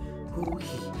he, who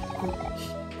he, who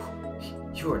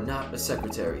he. You are not a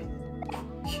secretary.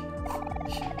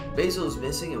 Basil is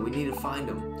missing and we need to find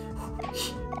him.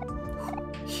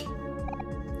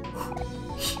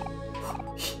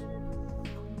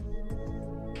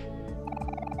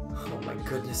 Oh my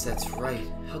goodness, that's right.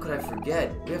 How could I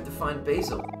forget? We have to find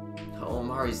Basil. Oh,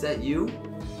 Omori, is that you?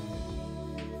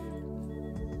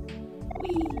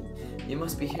 Whee! You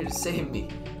must be here to save me.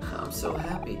 I'm so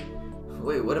happy.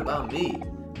 Wait, what about me?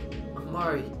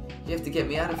 Omori, you have to get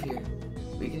me out of here.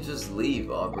 We can just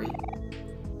leave, Aubrey.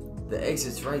 The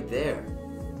exit's right there.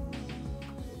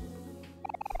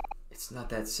 It's not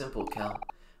that simple, Cal.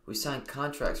 We signed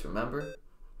contracts, remember?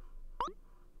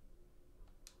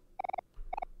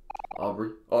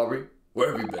 Aubrey,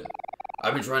 where have you been?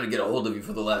 I've been trying to get a hold of you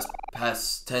for the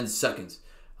past 10 seconds.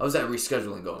 How's that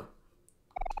rescheduling going?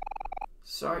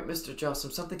 Sorry, Mr.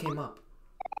 Jawsum, something came up.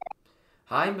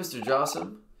 Hi, Mr.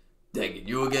 Jawsum. Dang it,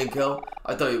 you again, Kel?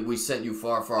 I thought we sent you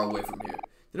far, far away from here.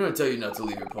 Didn't I tell you not to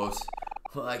leave your post?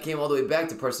 Well, I came all the way back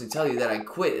to personally tell you that I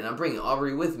quit and I'm bringing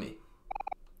Aubrey with me.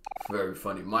 Very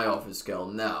funny. My office, Kel,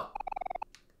 now.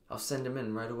 I'll send him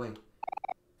in right away.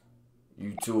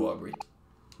 You too, Aubrey.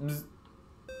 Bzz.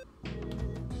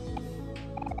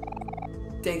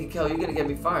 Dang it, Kel, you're gonna get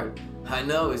me fired. I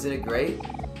know, isn't it great?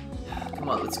 Come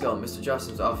on, let's go. Mr.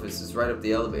 Jawsum's office is right up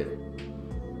the elevator.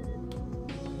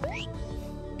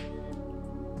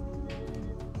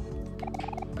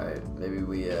 Alright, maybe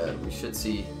we should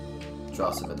see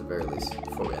Jawsum at the very least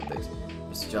before we end things.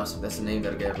 Mr. Jawsum, that's the name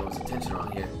that'll get everyone's attention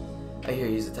around here. I hear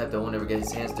he's the type that won't ever get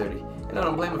his hands dirty, and I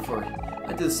don't blame him for it.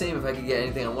 I'd do the same if I could get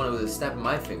anything I wanted with a snap of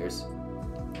my fingers.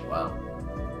 Wow.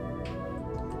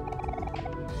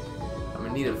 I'm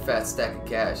gonna need a fat stack of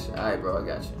cash. Alright, bro, I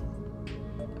got you.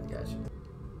 I got you.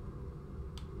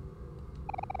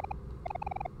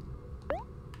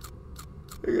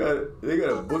 They got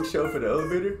a bookshelf in the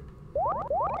elevator?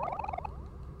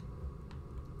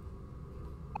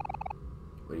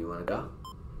 Where do you want to go?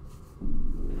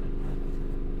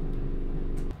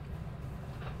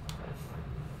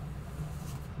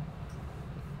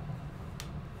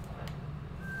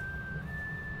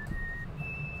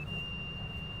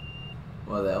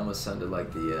 Well, that almost sounded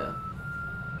like the,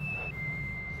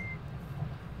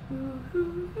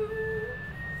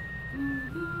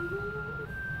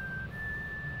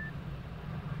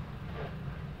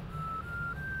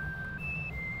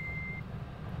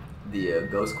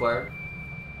 ghost choir.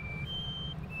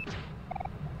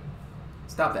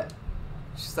 Stop that.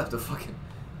 Stop the fucking...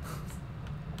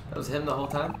 That was him the whole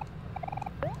time?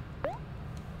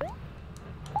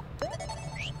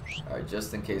 Alright,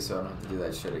 just in case so I don't have to do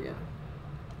that shit again.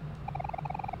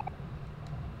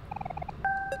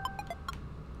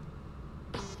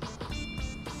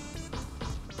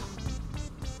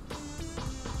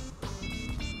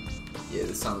 Yeah,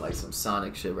 this sounds like some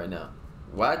Sonic shit right now.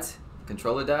 What?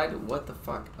 Controller died? What the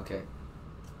fuck? Okay.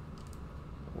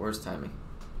 Worst timing.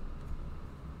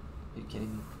 Are you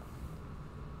kidding me?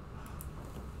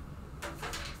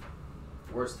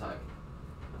 Worst timing.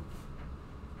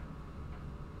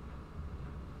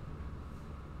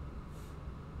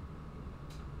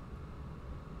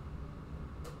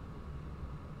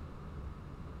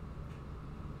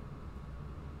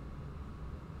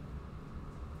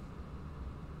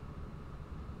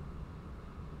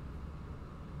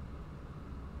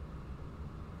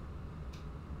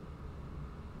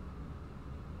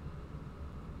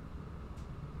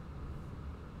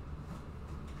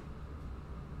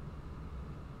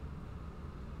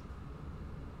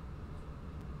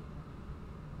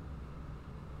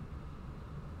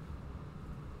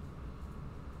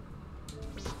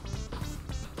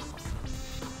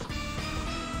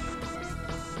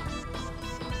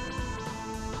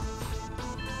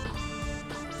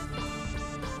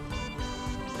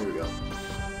 Here we go.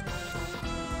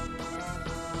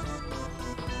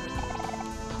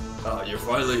 Ah, you're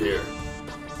finally here.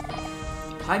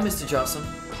 Hi, Mr. Jawsum.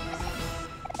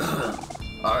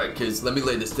 Alright, kids, let me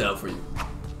lay this down for you.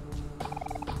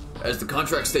 As the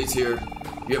contract states here,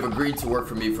 you have agreed to work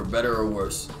for me for better or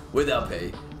worse, without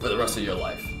pay, for the rest of your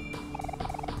life.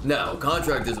 Now, a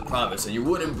contract is a promise, and you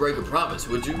wouldn't break a promise,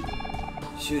 would you?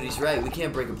 Shoot, he's right. We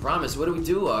can't break a promise. What do we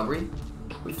do, Aubrey?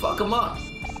 We fuck him up.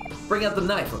 Bring out the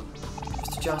knife.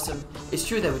 Mr. Jawsum, it's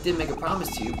true that we did make a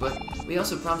promise to you, but we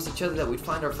also promised each other that we'd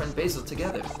find our friend Basil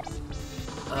together.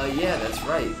 Yeah, that's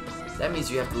right. That means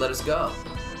you have to let us go.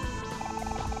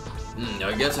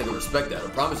 I guess I can respect that. A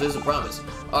promise is a promise.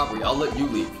 Aubrey, I'll let you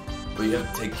leave, but you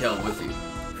have to take Kel with you.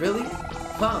 Really?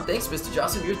 Wow, thanks, Mr.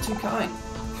 Jawsum. You're too kind.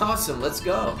 Awesome, let's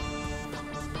go.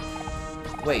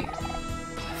 Wait,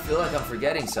 I feel like I'm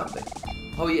forgetting something.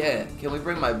 Oh yeah, can we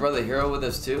bring my brother Hero with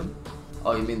us too?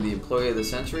 Oh, you mean the employee of the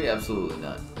century? Absolutely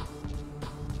not.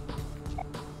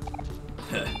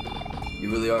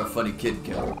 You really are a funny kid,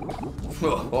 Kel.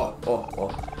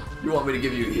 You want me to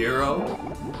give you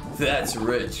Hero? That's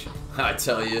rich, I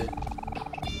tell you.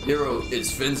 Hero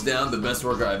is fins down the best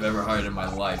worker I've ever hired in my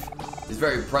life. His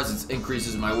very presence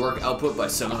increases my work output by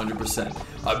 700%.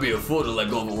 I'd be a fool to let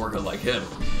go of a worker like him.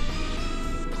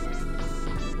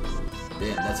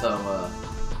 Damn, that's how,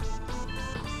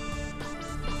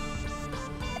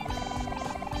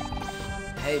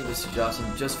 Hey, Mr.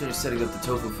 Jawsum, just finished setting up the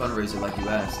tofu fundraiser like you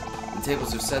asked. The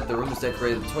tables are set, the room is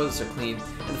decorated, the toilets are clean,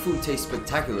 and the food tastes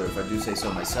spectacular if I do say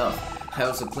so myself. I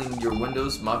also cleaned your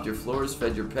windows, mopped your floors,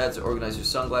 fed your pets, organized your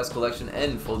sunglass collection,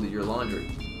 and folded your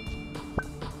laundry.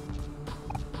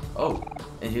 Oh,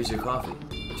 and here's your coffee.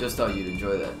 Just thought you'd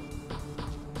enjoy that.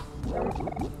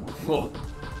 Whoa.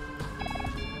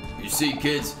 You see,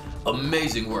 kids?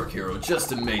 Amazing work, Hero.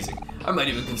 Just amazing. I might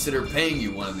even consider paying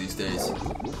you one of these days.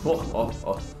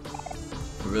 Oh.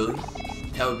 Really?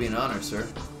 That would be an honor, sir.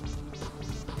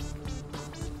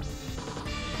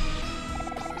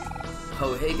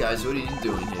 Oh, hey guys, what are you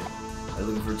doing here? Are you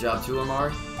looking for a job too,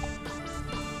 Omori?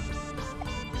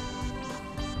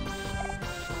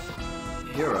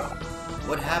 Hero,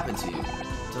 what happened to you?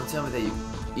 Don't tell me that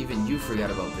even you forgot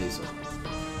about Basil.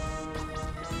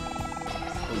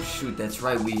 Oh shoot, that's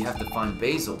right, we have to find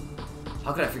Basil.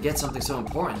 How could I forget something so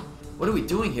important? What are we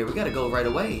doing here? We gotta go right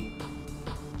away.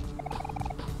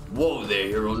 Whoa there,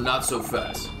 Hero, not so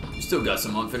fast. You still got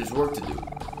some unfinished work to do.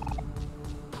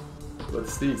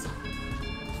 What's these?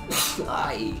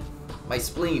 Aye, my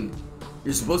spleen.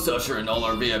 You're supposed to usher in all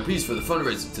our VIPs for the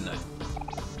fundraiser tonight.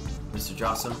 Mr.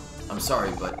 Jawsum, I'm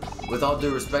sorry, but with all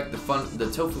due respect, the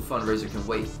tofu fundraiser can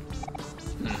wait.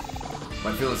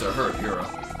 My feelings are hurt, Hero.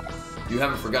 You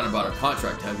haven't forgotten about our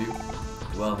contract, have you?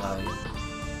 Well,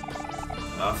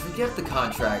 forget the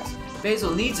contract.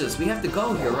 Basil needs us. We have to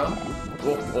go, Hero.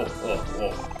 Whoa.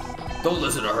 Don't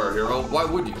listen to her, Hero. Why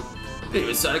would you? You didn't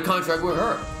even sign a contract with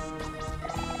her.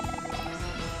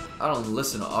 I don't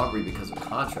listen to Aubrey because of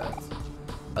contracts.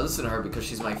 I listen to her because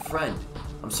she's my friend.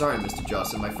 I'm sorry, Mr.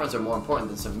 Jawsum. My friends are more important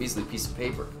than some measly piece of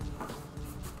paper.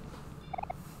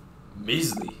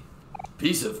 Measly?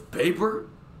 Piece of paper?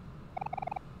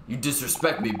 You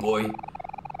disrespect me, boy.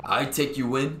 I take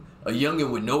you in, a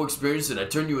youngin' with no experience, and I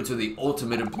turn you into the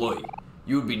ultimate employee.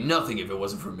 You would be nothing if it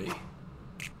wasn't for me.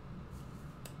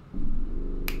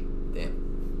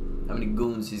 Damn. How many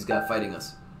goons he's got fighting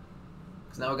us?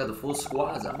 Because now we got the full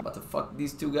squads. I'm about to fuck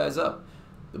these two guys up.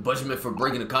 The punishment for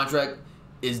breaking the contract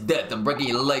is death. I'm breaking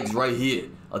your legs right here.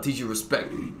 I'll teach you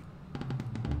respect.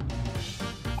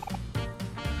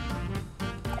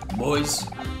 Boys,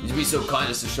 would you be so kind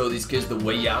as to show these kids the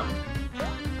way out?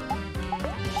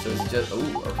 So it's just,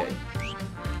 oh, okay.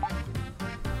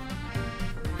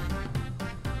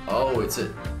 Oh, it's a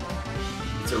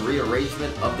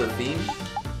rearrangement of the theme?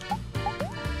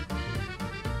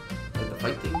 Like the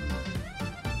fight theme?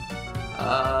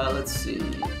 Let's see.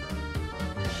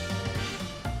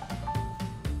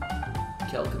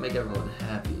 Kel can make everyone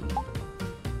happy.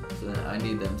 So then I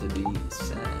need them to be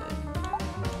sad.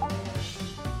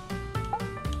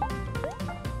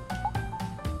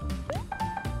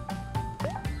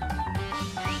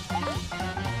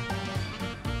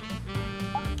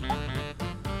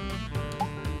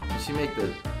 Did she make the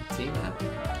team happy?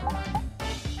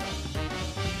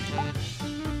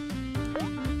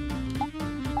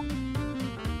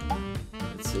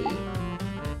 Let's see.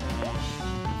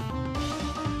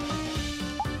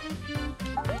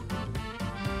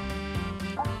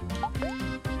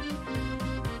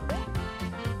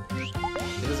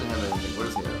 He doesn't have anything. What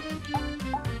does he have?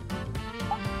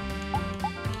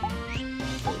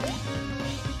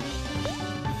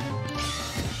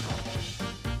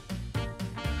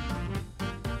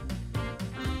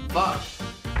 Fuck!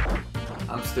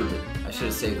 I'm stupid. I should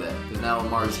have saved that. Because now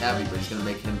Omari's happy, but he's gonna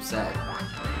make him sad.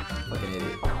 Fucking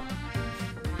idiot.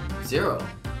 0.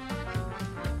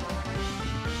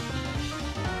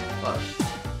 Fuck.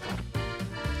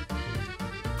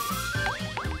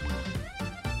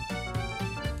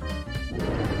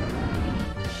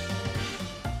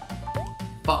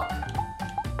 Fuck.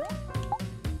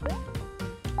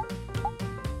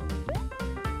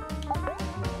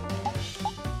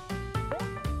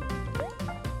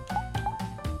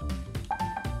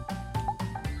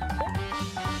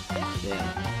 Damn.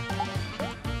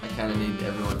 I kinda need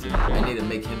everyone to... I need to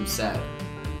make him sad.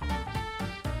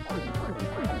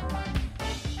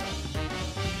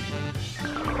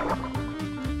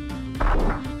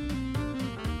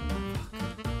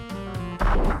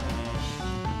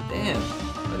 Damn.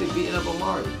 Are they beating up Omori?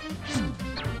 Omori.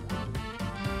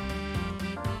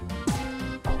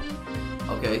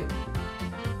 Okay.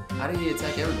 How did he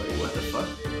attack everybody? What the fuck?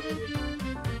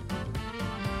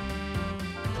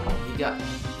 He got...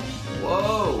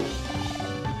 Whoa!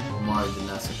 Omori did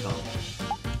not succumb.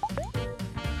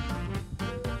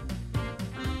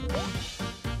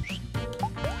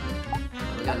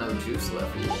 I got no juice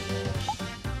left either.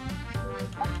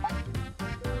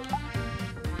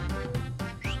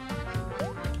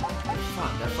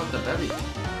 Fuck, that fucked up everything.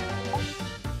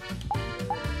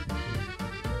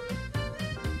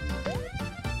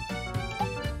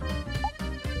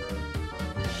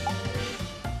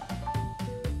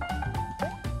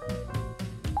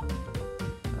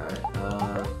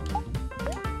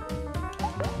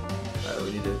 Alright, we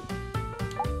need to...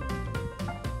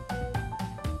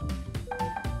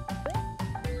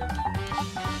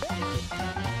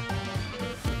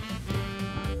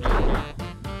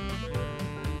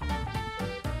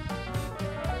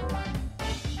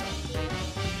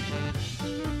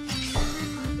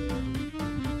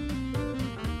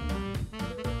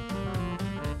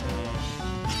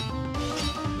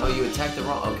 Oh, you attacked the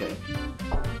wrong... Okay.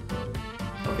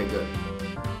 Okay, good.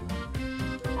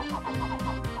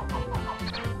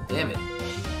 Damn it.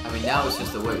 I mean, now it's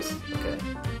just a waste. Okay.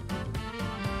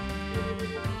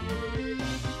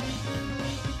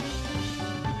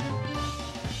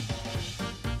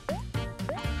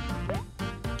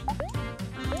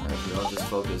 Alright, I'll just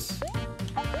focus.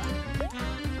 How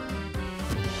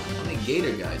many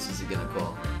gator guys is he gonna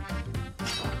call?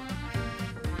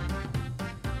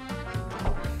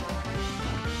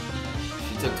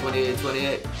 Took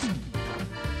 28.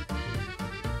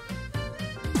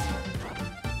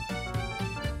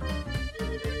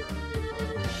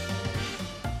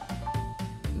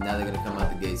 Now they're gonna come out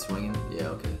the gate swinging? Yeah,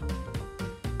 okay.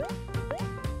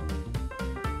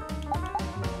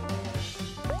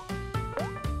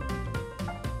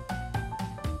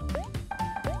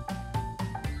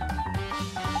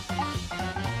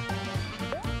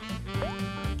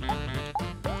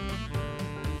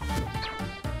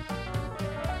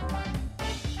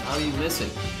 How are you missing?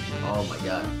 Oh my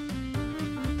god.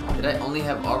 Did I only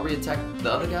have Aubrey attack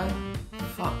the other guy?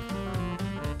 Fuck.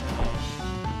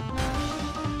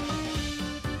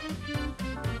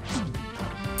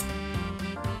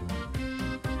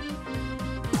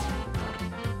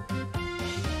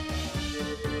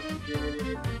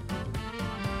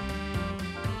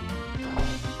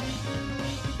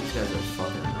 These guys are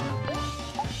fucking annoying.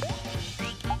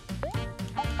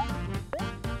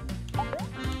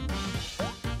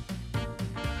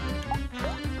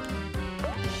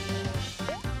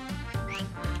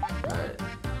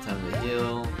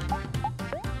 Heal.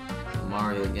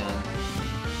 Omori again.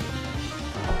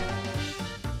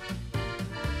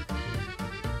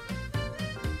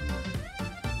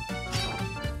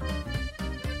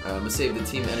 I'm gonna save the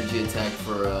team energy attack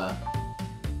for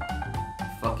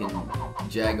fucking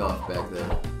Jagoff back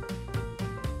there.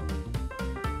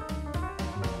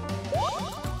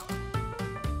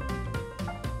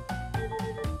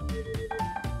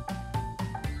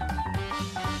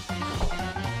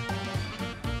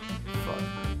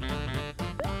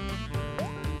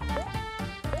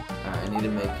 I need to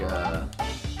make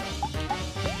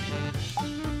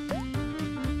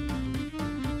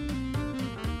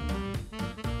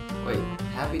wait,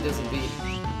 happy doesn't beat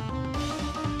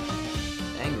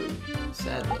angry.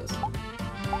 Sad does.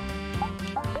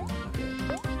 Okay.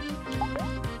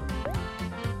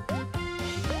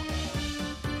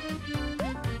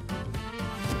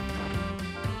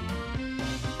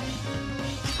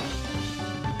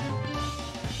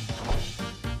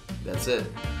 That's it.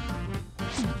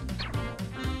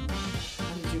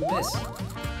 Miss.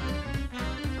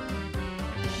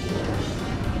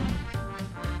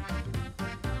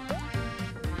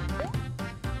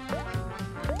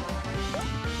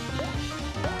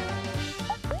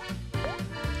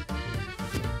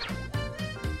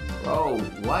 Bro,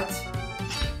 what?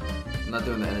 I'm not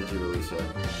doing the energy release yet.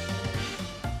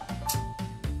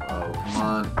 Oh, come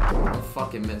on. Don't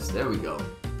fucking miss. There we go.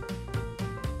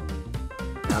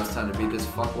 Now it's time to beat this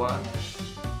fuckwad.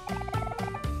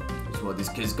 Well, these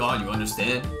kids gone, you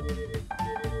understand?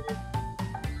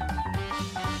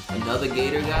 Another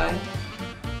gator guy?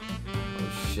 Oh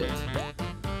shit.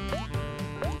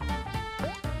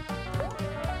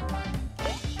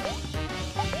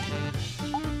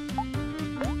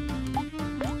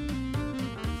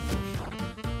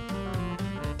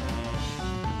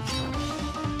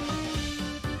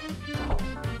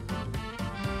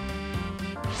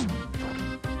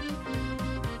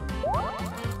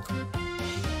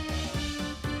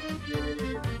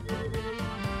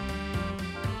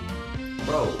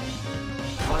 Bro,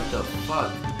 what the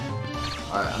fuck?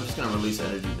 Alright, I'm just gonna release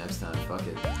energy next time. Fuck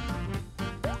it.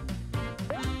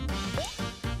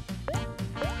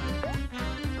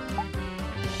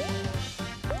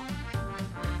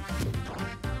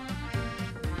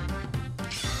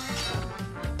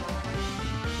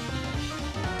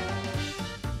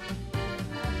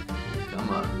 Come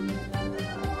on.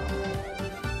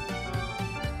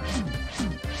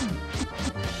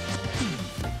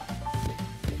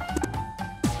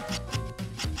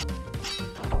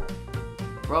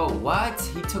 Bro, what?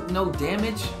 He took no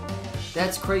damage?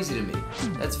 That's crazy to me.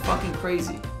 That's fucking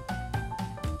crazy.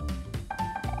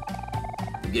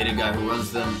 The gator guy who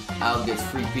runs them out gets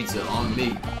free pizza on me.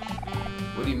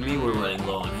 What do you mean we're running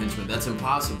low on henchmen? That's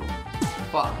impossible.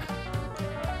 Fuck.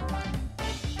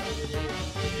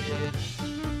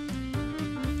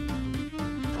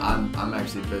 I'm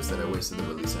actually pissed that I wasted the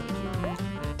release energy.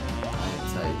 I am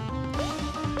tight.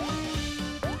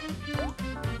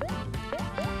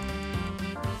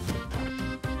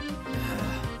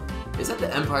 Is that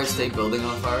the Empire State Building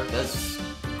on fire? That's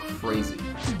crazy.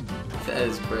 That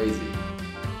is crazy.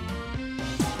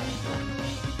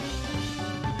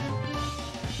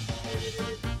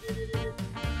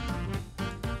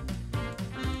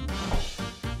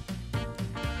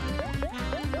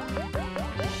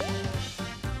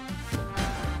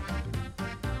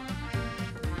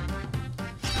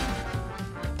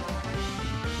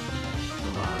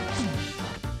 Come on.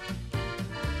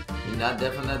 You're not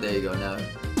deaf on that? There you go now.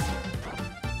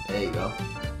 There you go.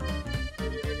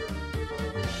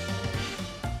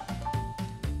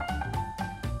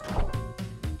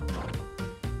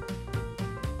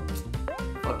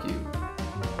 Fuck you.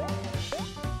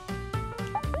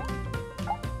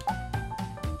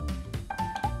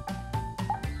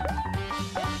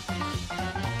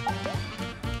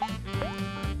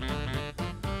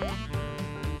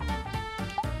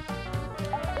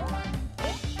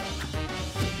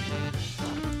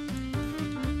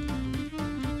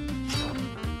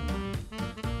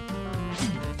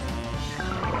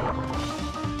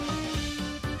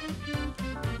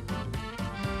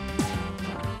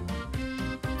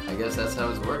 I guess that's how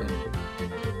it's working.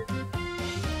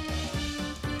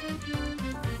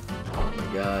 Oh my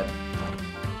god.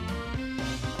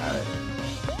 Alright.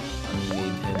 I'm gonna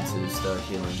need him to start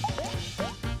healing.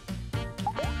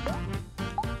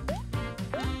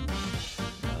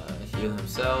 Heal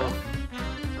himself.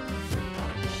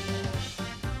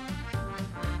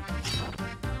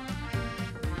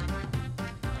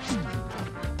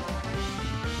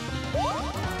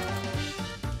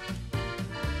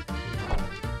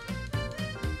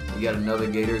 You got another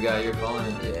gator guy you're calling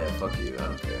it? Yeah, fuck you, I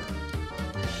don't care.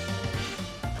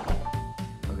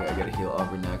 Okay, I gotta heal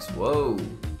Aubrey next. Whoa!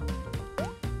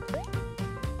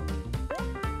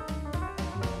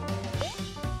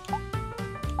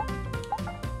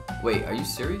 Wait, are you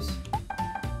serious?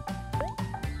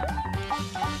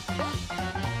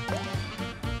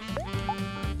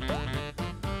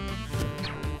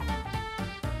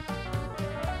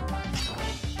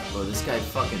 Bro, this guy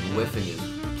fucking whiffing is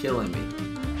killing me.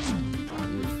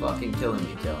 Fucking killing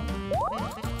me, Kel. I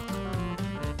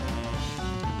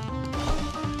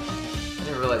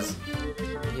didn't realize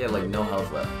he had like no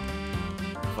health left.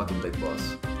 Fucking big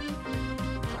boss.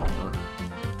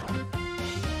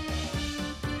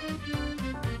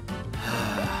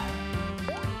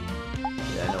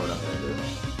 Yeah, I know what I'm gonna do.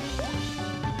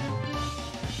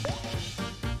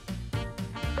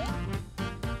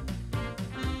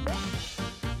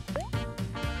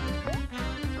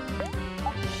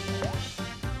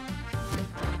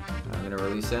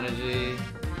 Release energy.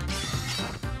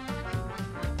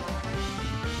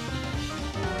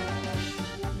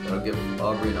 That'll give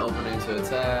Aubrey an opening to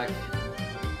attack.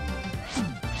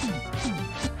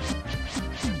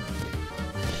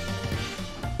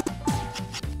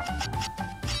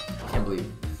 Can't believe.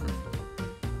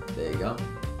 There you go.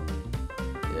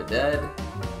 You're dead.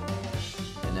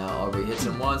 And now Aubrey hits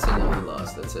him once and now he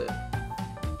lost. That's it.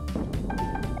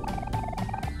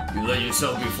 You let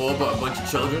yourself be fooled by a bunch of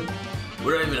children?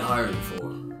 What did I even hire you for?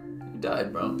 You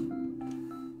died, bro.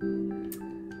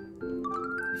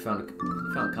 You found a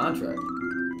contract.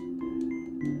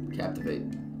 Captivate.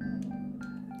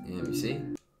 Yeah, you see?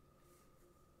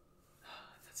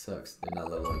 That sucks. They're not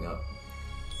leveling up.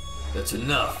 That's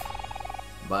enough.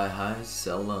 Buy high,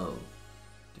 sell low.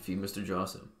 Defeat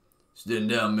Mr.Jawsum. Stand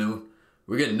down, man.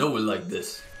 We're getting nowhere like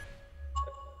this.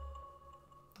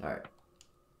 Alright.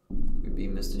 We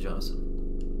beat Mr.Jawsum.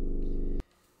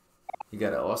 You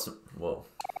got an awesome... Whoa.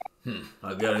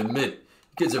 I gotta admit,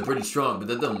 you kids are pretty strong, but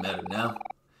that doesn't matter now.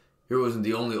 Hero isn't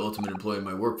the only ultimate employee in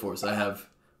my workforce. I have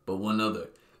but one other.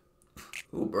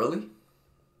 Ooh, Burley?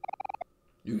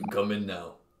 You can come in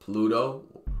now. Pluto?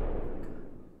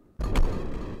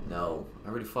 No, I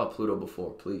already fought Pluto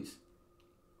before, please.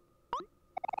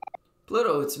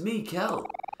 Pluto, it's me, Kel.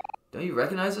 Don't you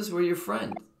recognize us? We're your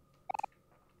friend.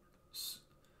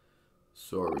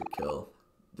 Sorry, Kel.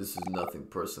 This is nothing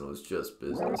personal, it's just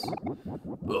business.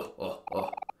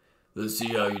 Let's see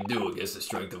how you do against the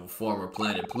strength of a former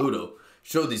planet Pluto.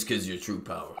 Show these kids your true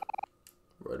power.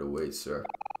 Right away, sir.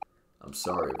 I'm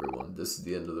sorry, everyone. This is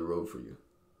the end of the road for you.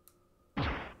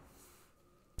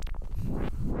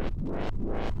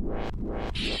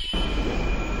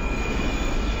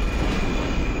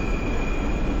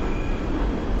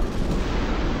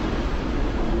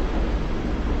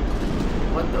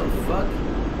 What the fuck?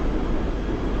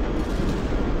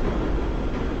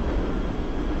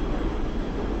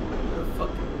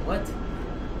 What?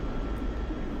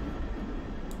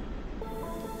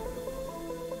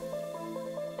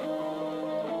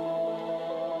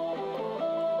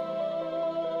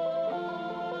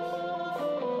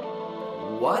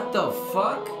 What the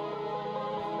fuck?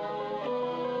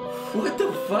 What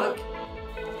the fuck?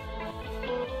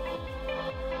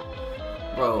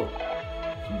 Bro,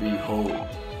 behold,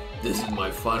 this is my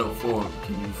final form.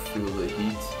 Can you feel the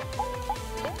heat?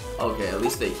 Okay, at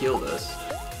least they healed us.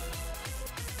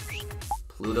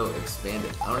 Pluto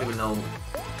expanded. I don't even know.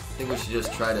 I think we should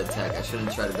just try to attack. I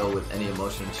shouldn't try to go with any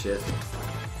emotion shit.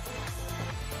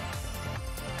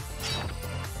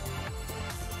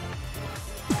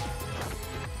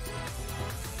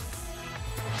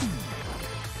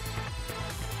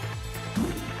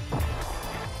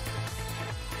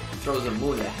 He throws a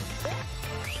moon at him.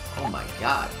 Oh my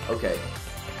god. Okay.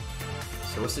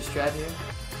 So what's the strat here?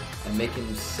 I make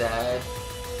him sad.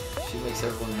 She makes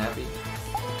everyone happy.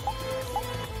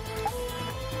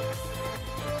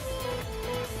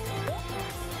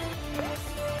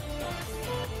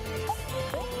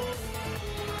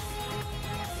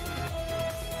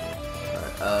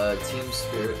 Team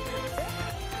spirit.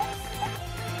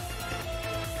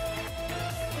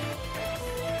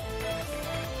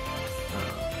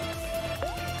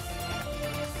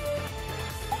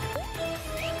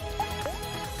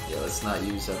 Yeah, let's not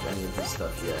use up any of this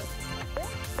stuff yet.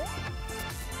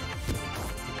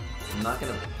 I'm not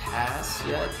gonna pass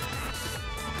yet.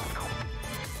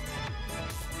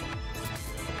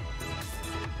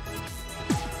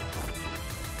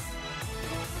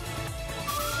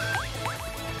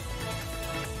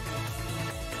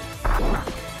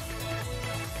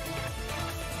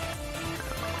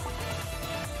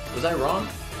 Was I wrong?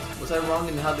 Was I wrong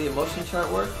in how the emotion chart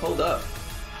worked? Hold up.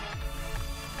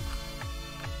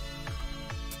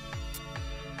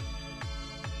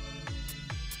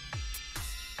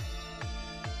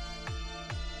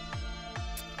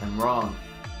 I'm wrong.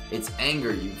 It's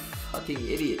anger, you fucking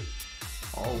idiot.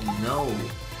 Oh no.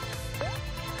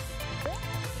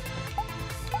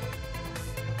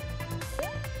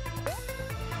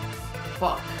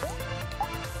 Fuck.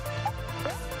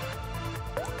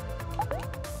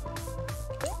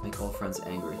 Make all friends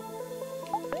angry.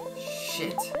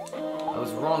 Shit. I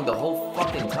was wrong the whole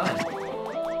fucking time.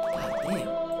 God damn.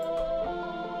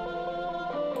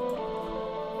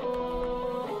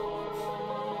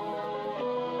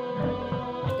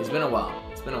 It's been a while.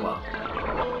 It's been a while.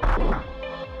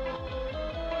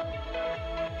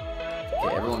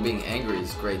 Okay, everyone being angry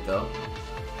is great though.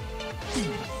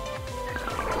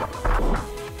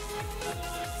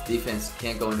 Defense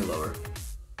can't go any lower.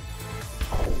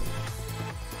 Oh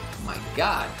my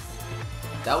god.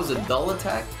 That was a dull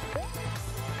attack?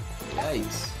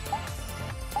 Yikes.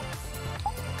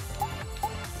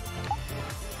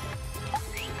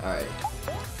 Alright.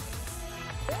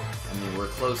 I mean, we're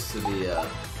close to the,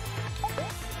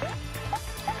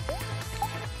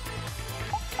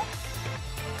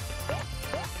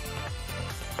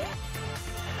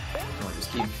 Come on,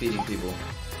 just keep feeding people.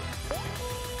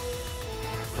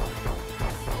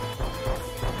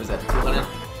 Was that 200?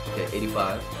 Okay,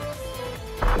 85.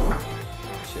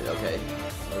 Shit, okay.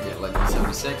 We're getting like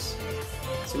 176.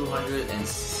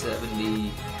 270.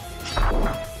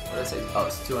 What did I say? Oh,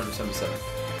 it's 277.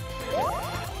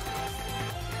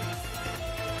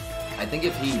 I think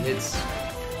if he hits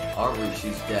Aubrey,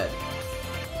 she's dead.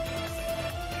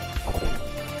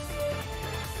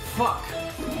 Fuck!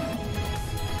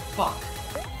 Fuck.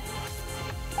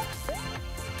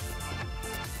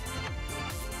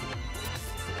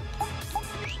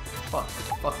 Fuck.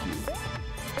 Fuck you.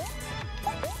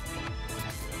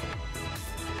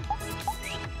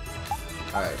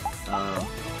 Alright,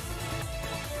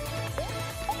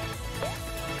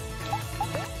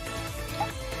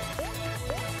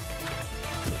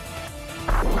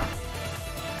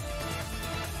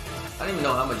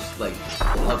 know how much, like,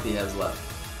 health he has left.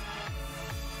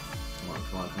 Come on,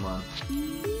 come on, come on.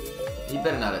 He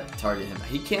better not target him.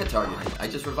 He can't target him. I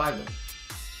just revived him.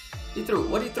 He threw,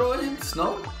 what did he throw at him?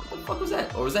 Snow? What the fuck was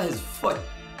that? Or was that his foot?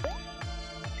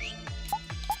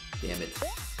 Damn it.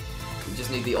 We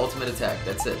just need the ultimate attack.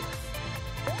 That's it.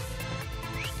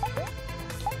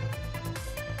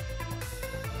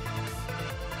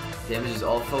 Damages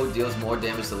all foe, deals more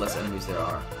damage the less enemies there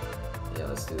are. Yeah,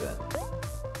 let's do that.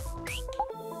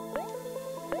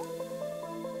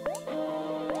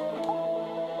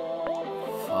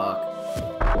 Fuck.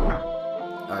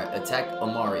 Alright, attack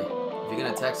Omori. If you're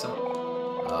gonna attack some...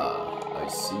 I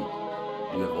see.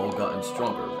 You have all gotten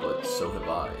stronger, but so have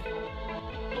I.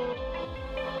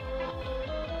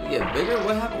 You get bigger?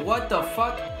 What happened? What the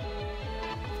fuck?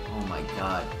 Oh my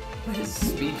god. His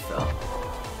speed fell.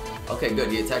 Okay,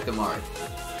 good. He attacked Omori.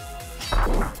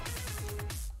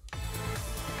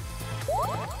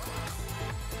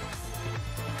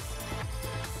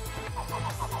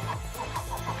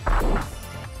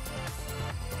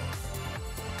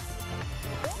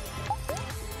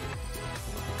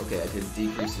 Okay, I could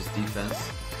decrease his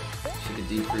defense. She could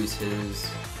decrease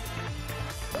his...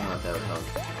 I don't know if that would help.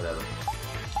 Whatever.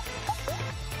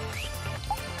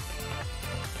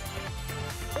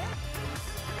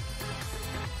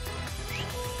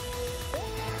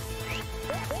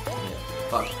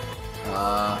 Fuck.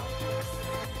 I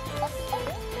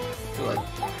feel like...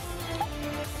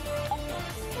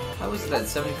 How was that?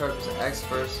 70% X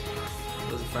first?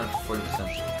 It was a friend for 40%.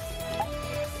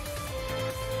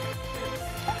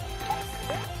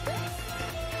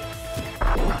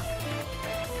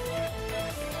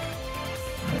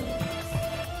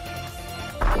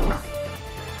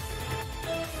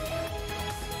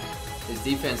 His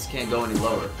defense can't go any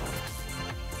lower.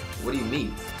 What do you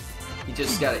mean? He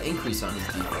just got an increase on his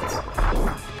defense.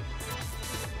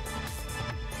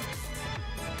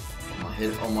 Come on,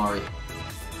 hit Omori.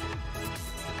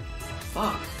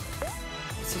 Fuck.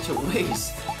 It's such a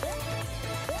waste.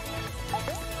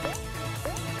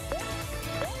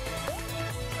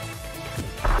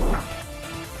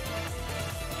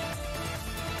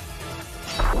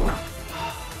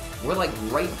 We're like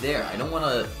right there. I don't want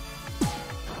to...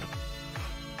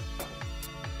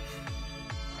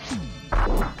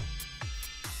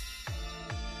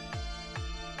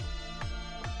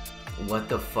 What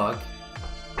the fuck?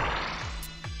 Okay,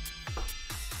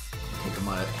 come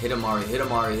on. Hit Omori, hit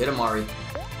Omori, hit Omori.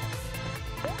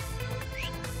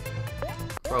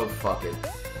 Bro, fuck it.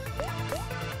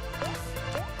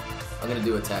 I'm gonna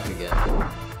do attack again.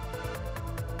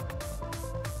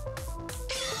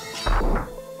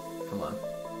 Come on.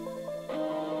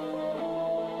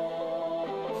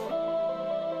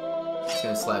 It's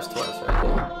gonna slash twice right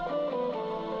there.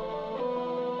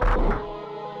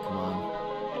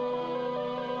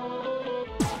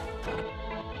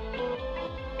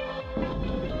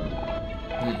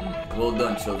 Well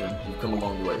done, children. You've come a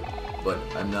long way, but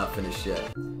I'm not finished yet.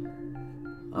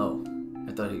 Oh,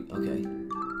 I thought he... Okay.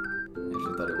 I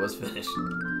actually thought it was finished.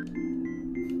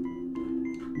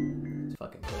 It's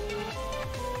fucking good.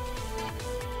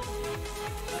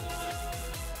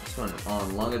 This went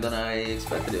on longer than I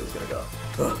expected it was gonna go.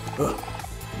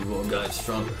 You've all gotten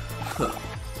stronger. I'm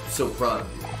so proud of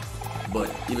you. But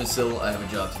even still, I have a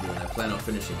job to do, and I plan on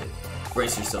finishing it.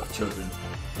 Brace yourself, children.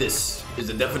 This is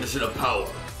the definition of power.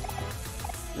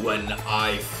 When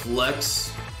I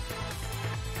flex,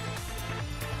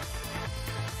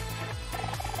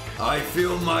 I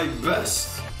feel my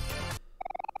best.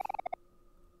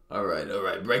 Alright,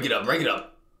 break it up, break it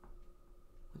up.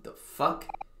 What the fuck?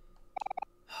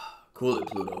 Cool it,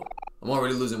 Pluto. I'm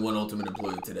already losing one ultimate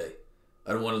employee today.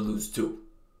 I don't want to lose two.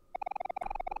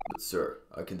 But sir,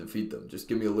 I can defeat them. Just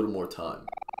give me a little more time.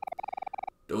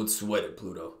 Don't sweat it,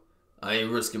 Pluto. I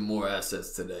ain't risking more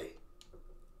assets today.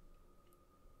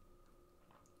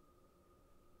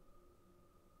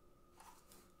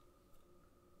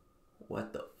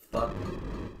 What the fuck?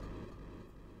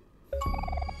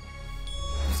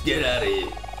 Just get out of here.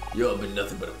 You all been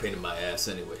nothing but a pain in my ass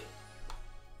anyway.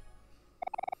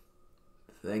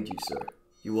 Thank you, sir.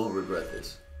 You won't regret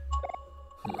this.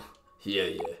 Yeah.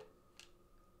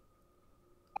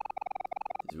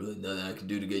 There's really nothing I can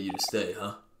do to get you to stay,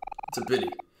 huh? It's a pity.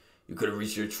 You could have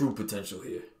reached your true potential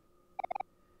here.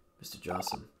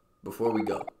 Mr.Jawsum, before we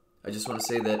go, I just want to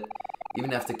say that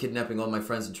even after kidnapping all my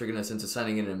friends and triggering us into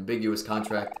signing an ambiguous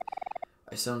contract,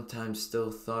 I sometimes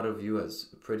still thought of you as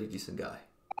a pretty decent guy.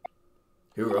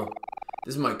 Hero,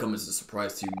 this might come as a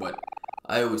surprise to you, but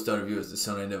I always thought of you as the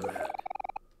son I never had.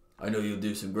 I know you'll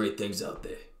do some great things out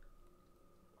there.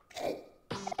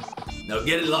 Now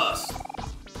get it lost.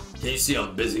 Can't you see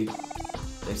I'm busy?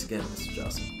 Thanks again, Mr.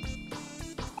 Jawsum.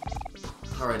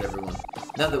 Alright everyone,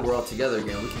 now that we're all together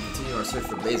again, we can continue our search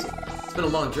for Basil. It's been a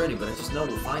long journey, but I just know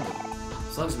we'll find him.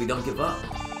 As long as we don't give up.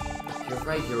 You're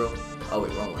right, hero. Oh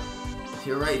wait, wrong way.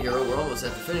 You're right, hero, we're almost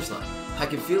at the finish line. I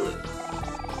can feel it.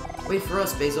 Wait for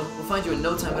us, Basil. We'll find you in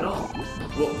no time at all.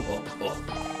 Whoa, whoa,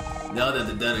 whoa. Now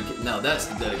that's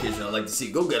the dedication I'd like to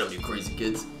see. Go get him, you crazy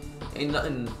kids. Ain't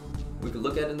nothing we could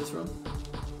look at in this room?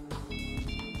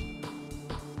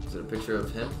 Is it a picture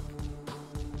of him?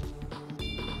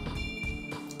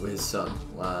 With his son.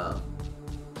 Wow.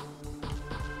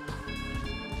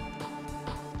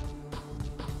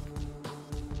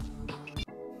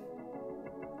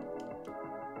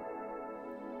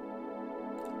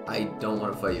 I don't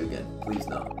want to fight you again. Please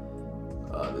no.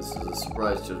 This is a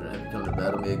surprise, children. Have you come to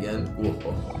battle me again?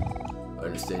 Whoa. I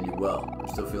understand you well. I'm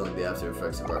still feeling the after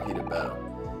effects of our heated battle.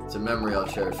 It's a memory I'll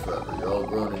cherish forever. You're all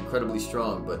grown incredibly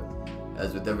strong, but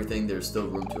as with everything, there's still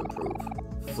room to improve.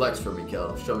 Flex for me,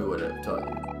 Kel. Show me what I've taught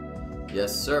you.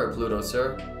 Yes, sir, Pluto,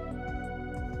 sir.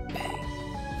 Bang.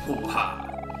 Hoo-ha.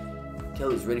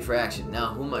 Kel is ready for action.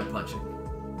 Now, who am I punching?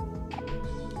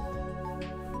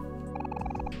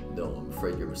 No, I'm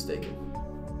afraid you're mistaken.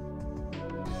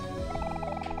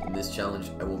 In this challenge,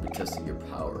 I won't be testing your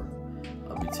power.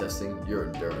 I'll be testing your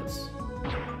endurance.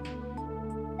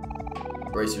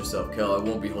 Brace yourself, Kel. I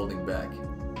won't be holding back.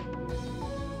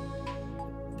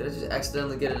 Did I just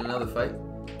accidentally get in another fight?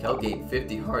 Kel gained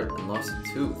 50 heart and lost a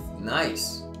tooth.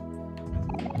 Nice!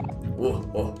 Whoa,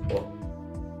 whoa, whoa.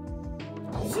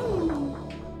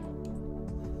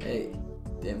 Hey,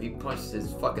 damn, he punched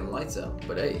his fucking lights out.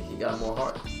 But hey, he got more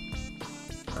heart.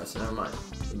 Alright, so never mind.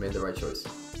 We made the right choice.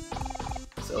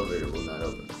 This elevator will not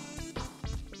open.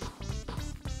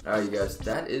 Alright, you guys,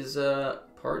 that is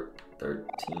part 13.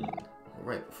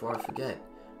 Alright, before I forget,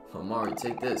 Omori,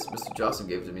 take this. Mr. Jawsum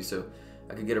gave it to me so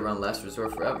I could get around Last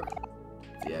Resort forever.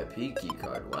 VIP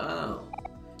keycard, wow.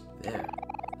 There.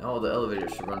 Now all the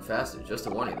elevators should run faster. Just a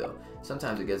warning though,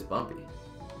 sometimes it gets bumpy.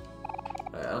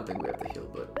 Alright, I don't think we have to heal,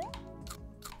 but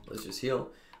let's just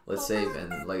heal. Let's save,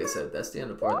 and like I said, that's the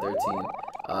end of part 13.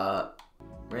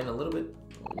 Ran a little bit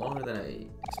longer than I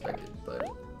expected, but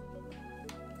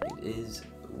it is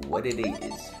what it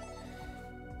is.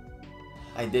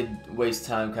 I did waste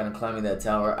time kind of climbing that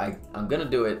tower. I'm gonna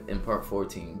do it in part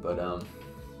 14, but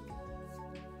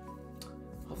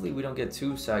hopefully we don't get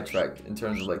too sidetracked in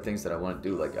terms of like things that I want to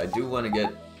do. Like I do want to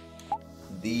get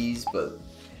these, but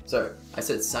sorry, I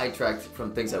said sidetracked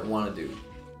from things I want to do.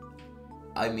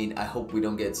 I mean, I hope we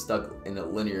don't get stuck in a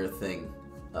linear thing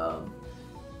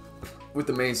with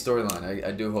the main storyline.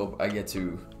 I do hope I get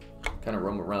to kind of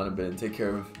roam around a bit and take care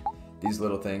of these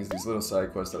little things, these little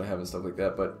side quests that I have and stuff like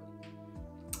that. But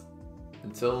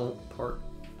until part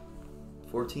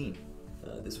 14,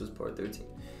 this was part 13.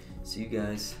 See you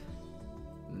guys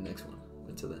in the next one.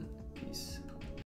 Until then, peace.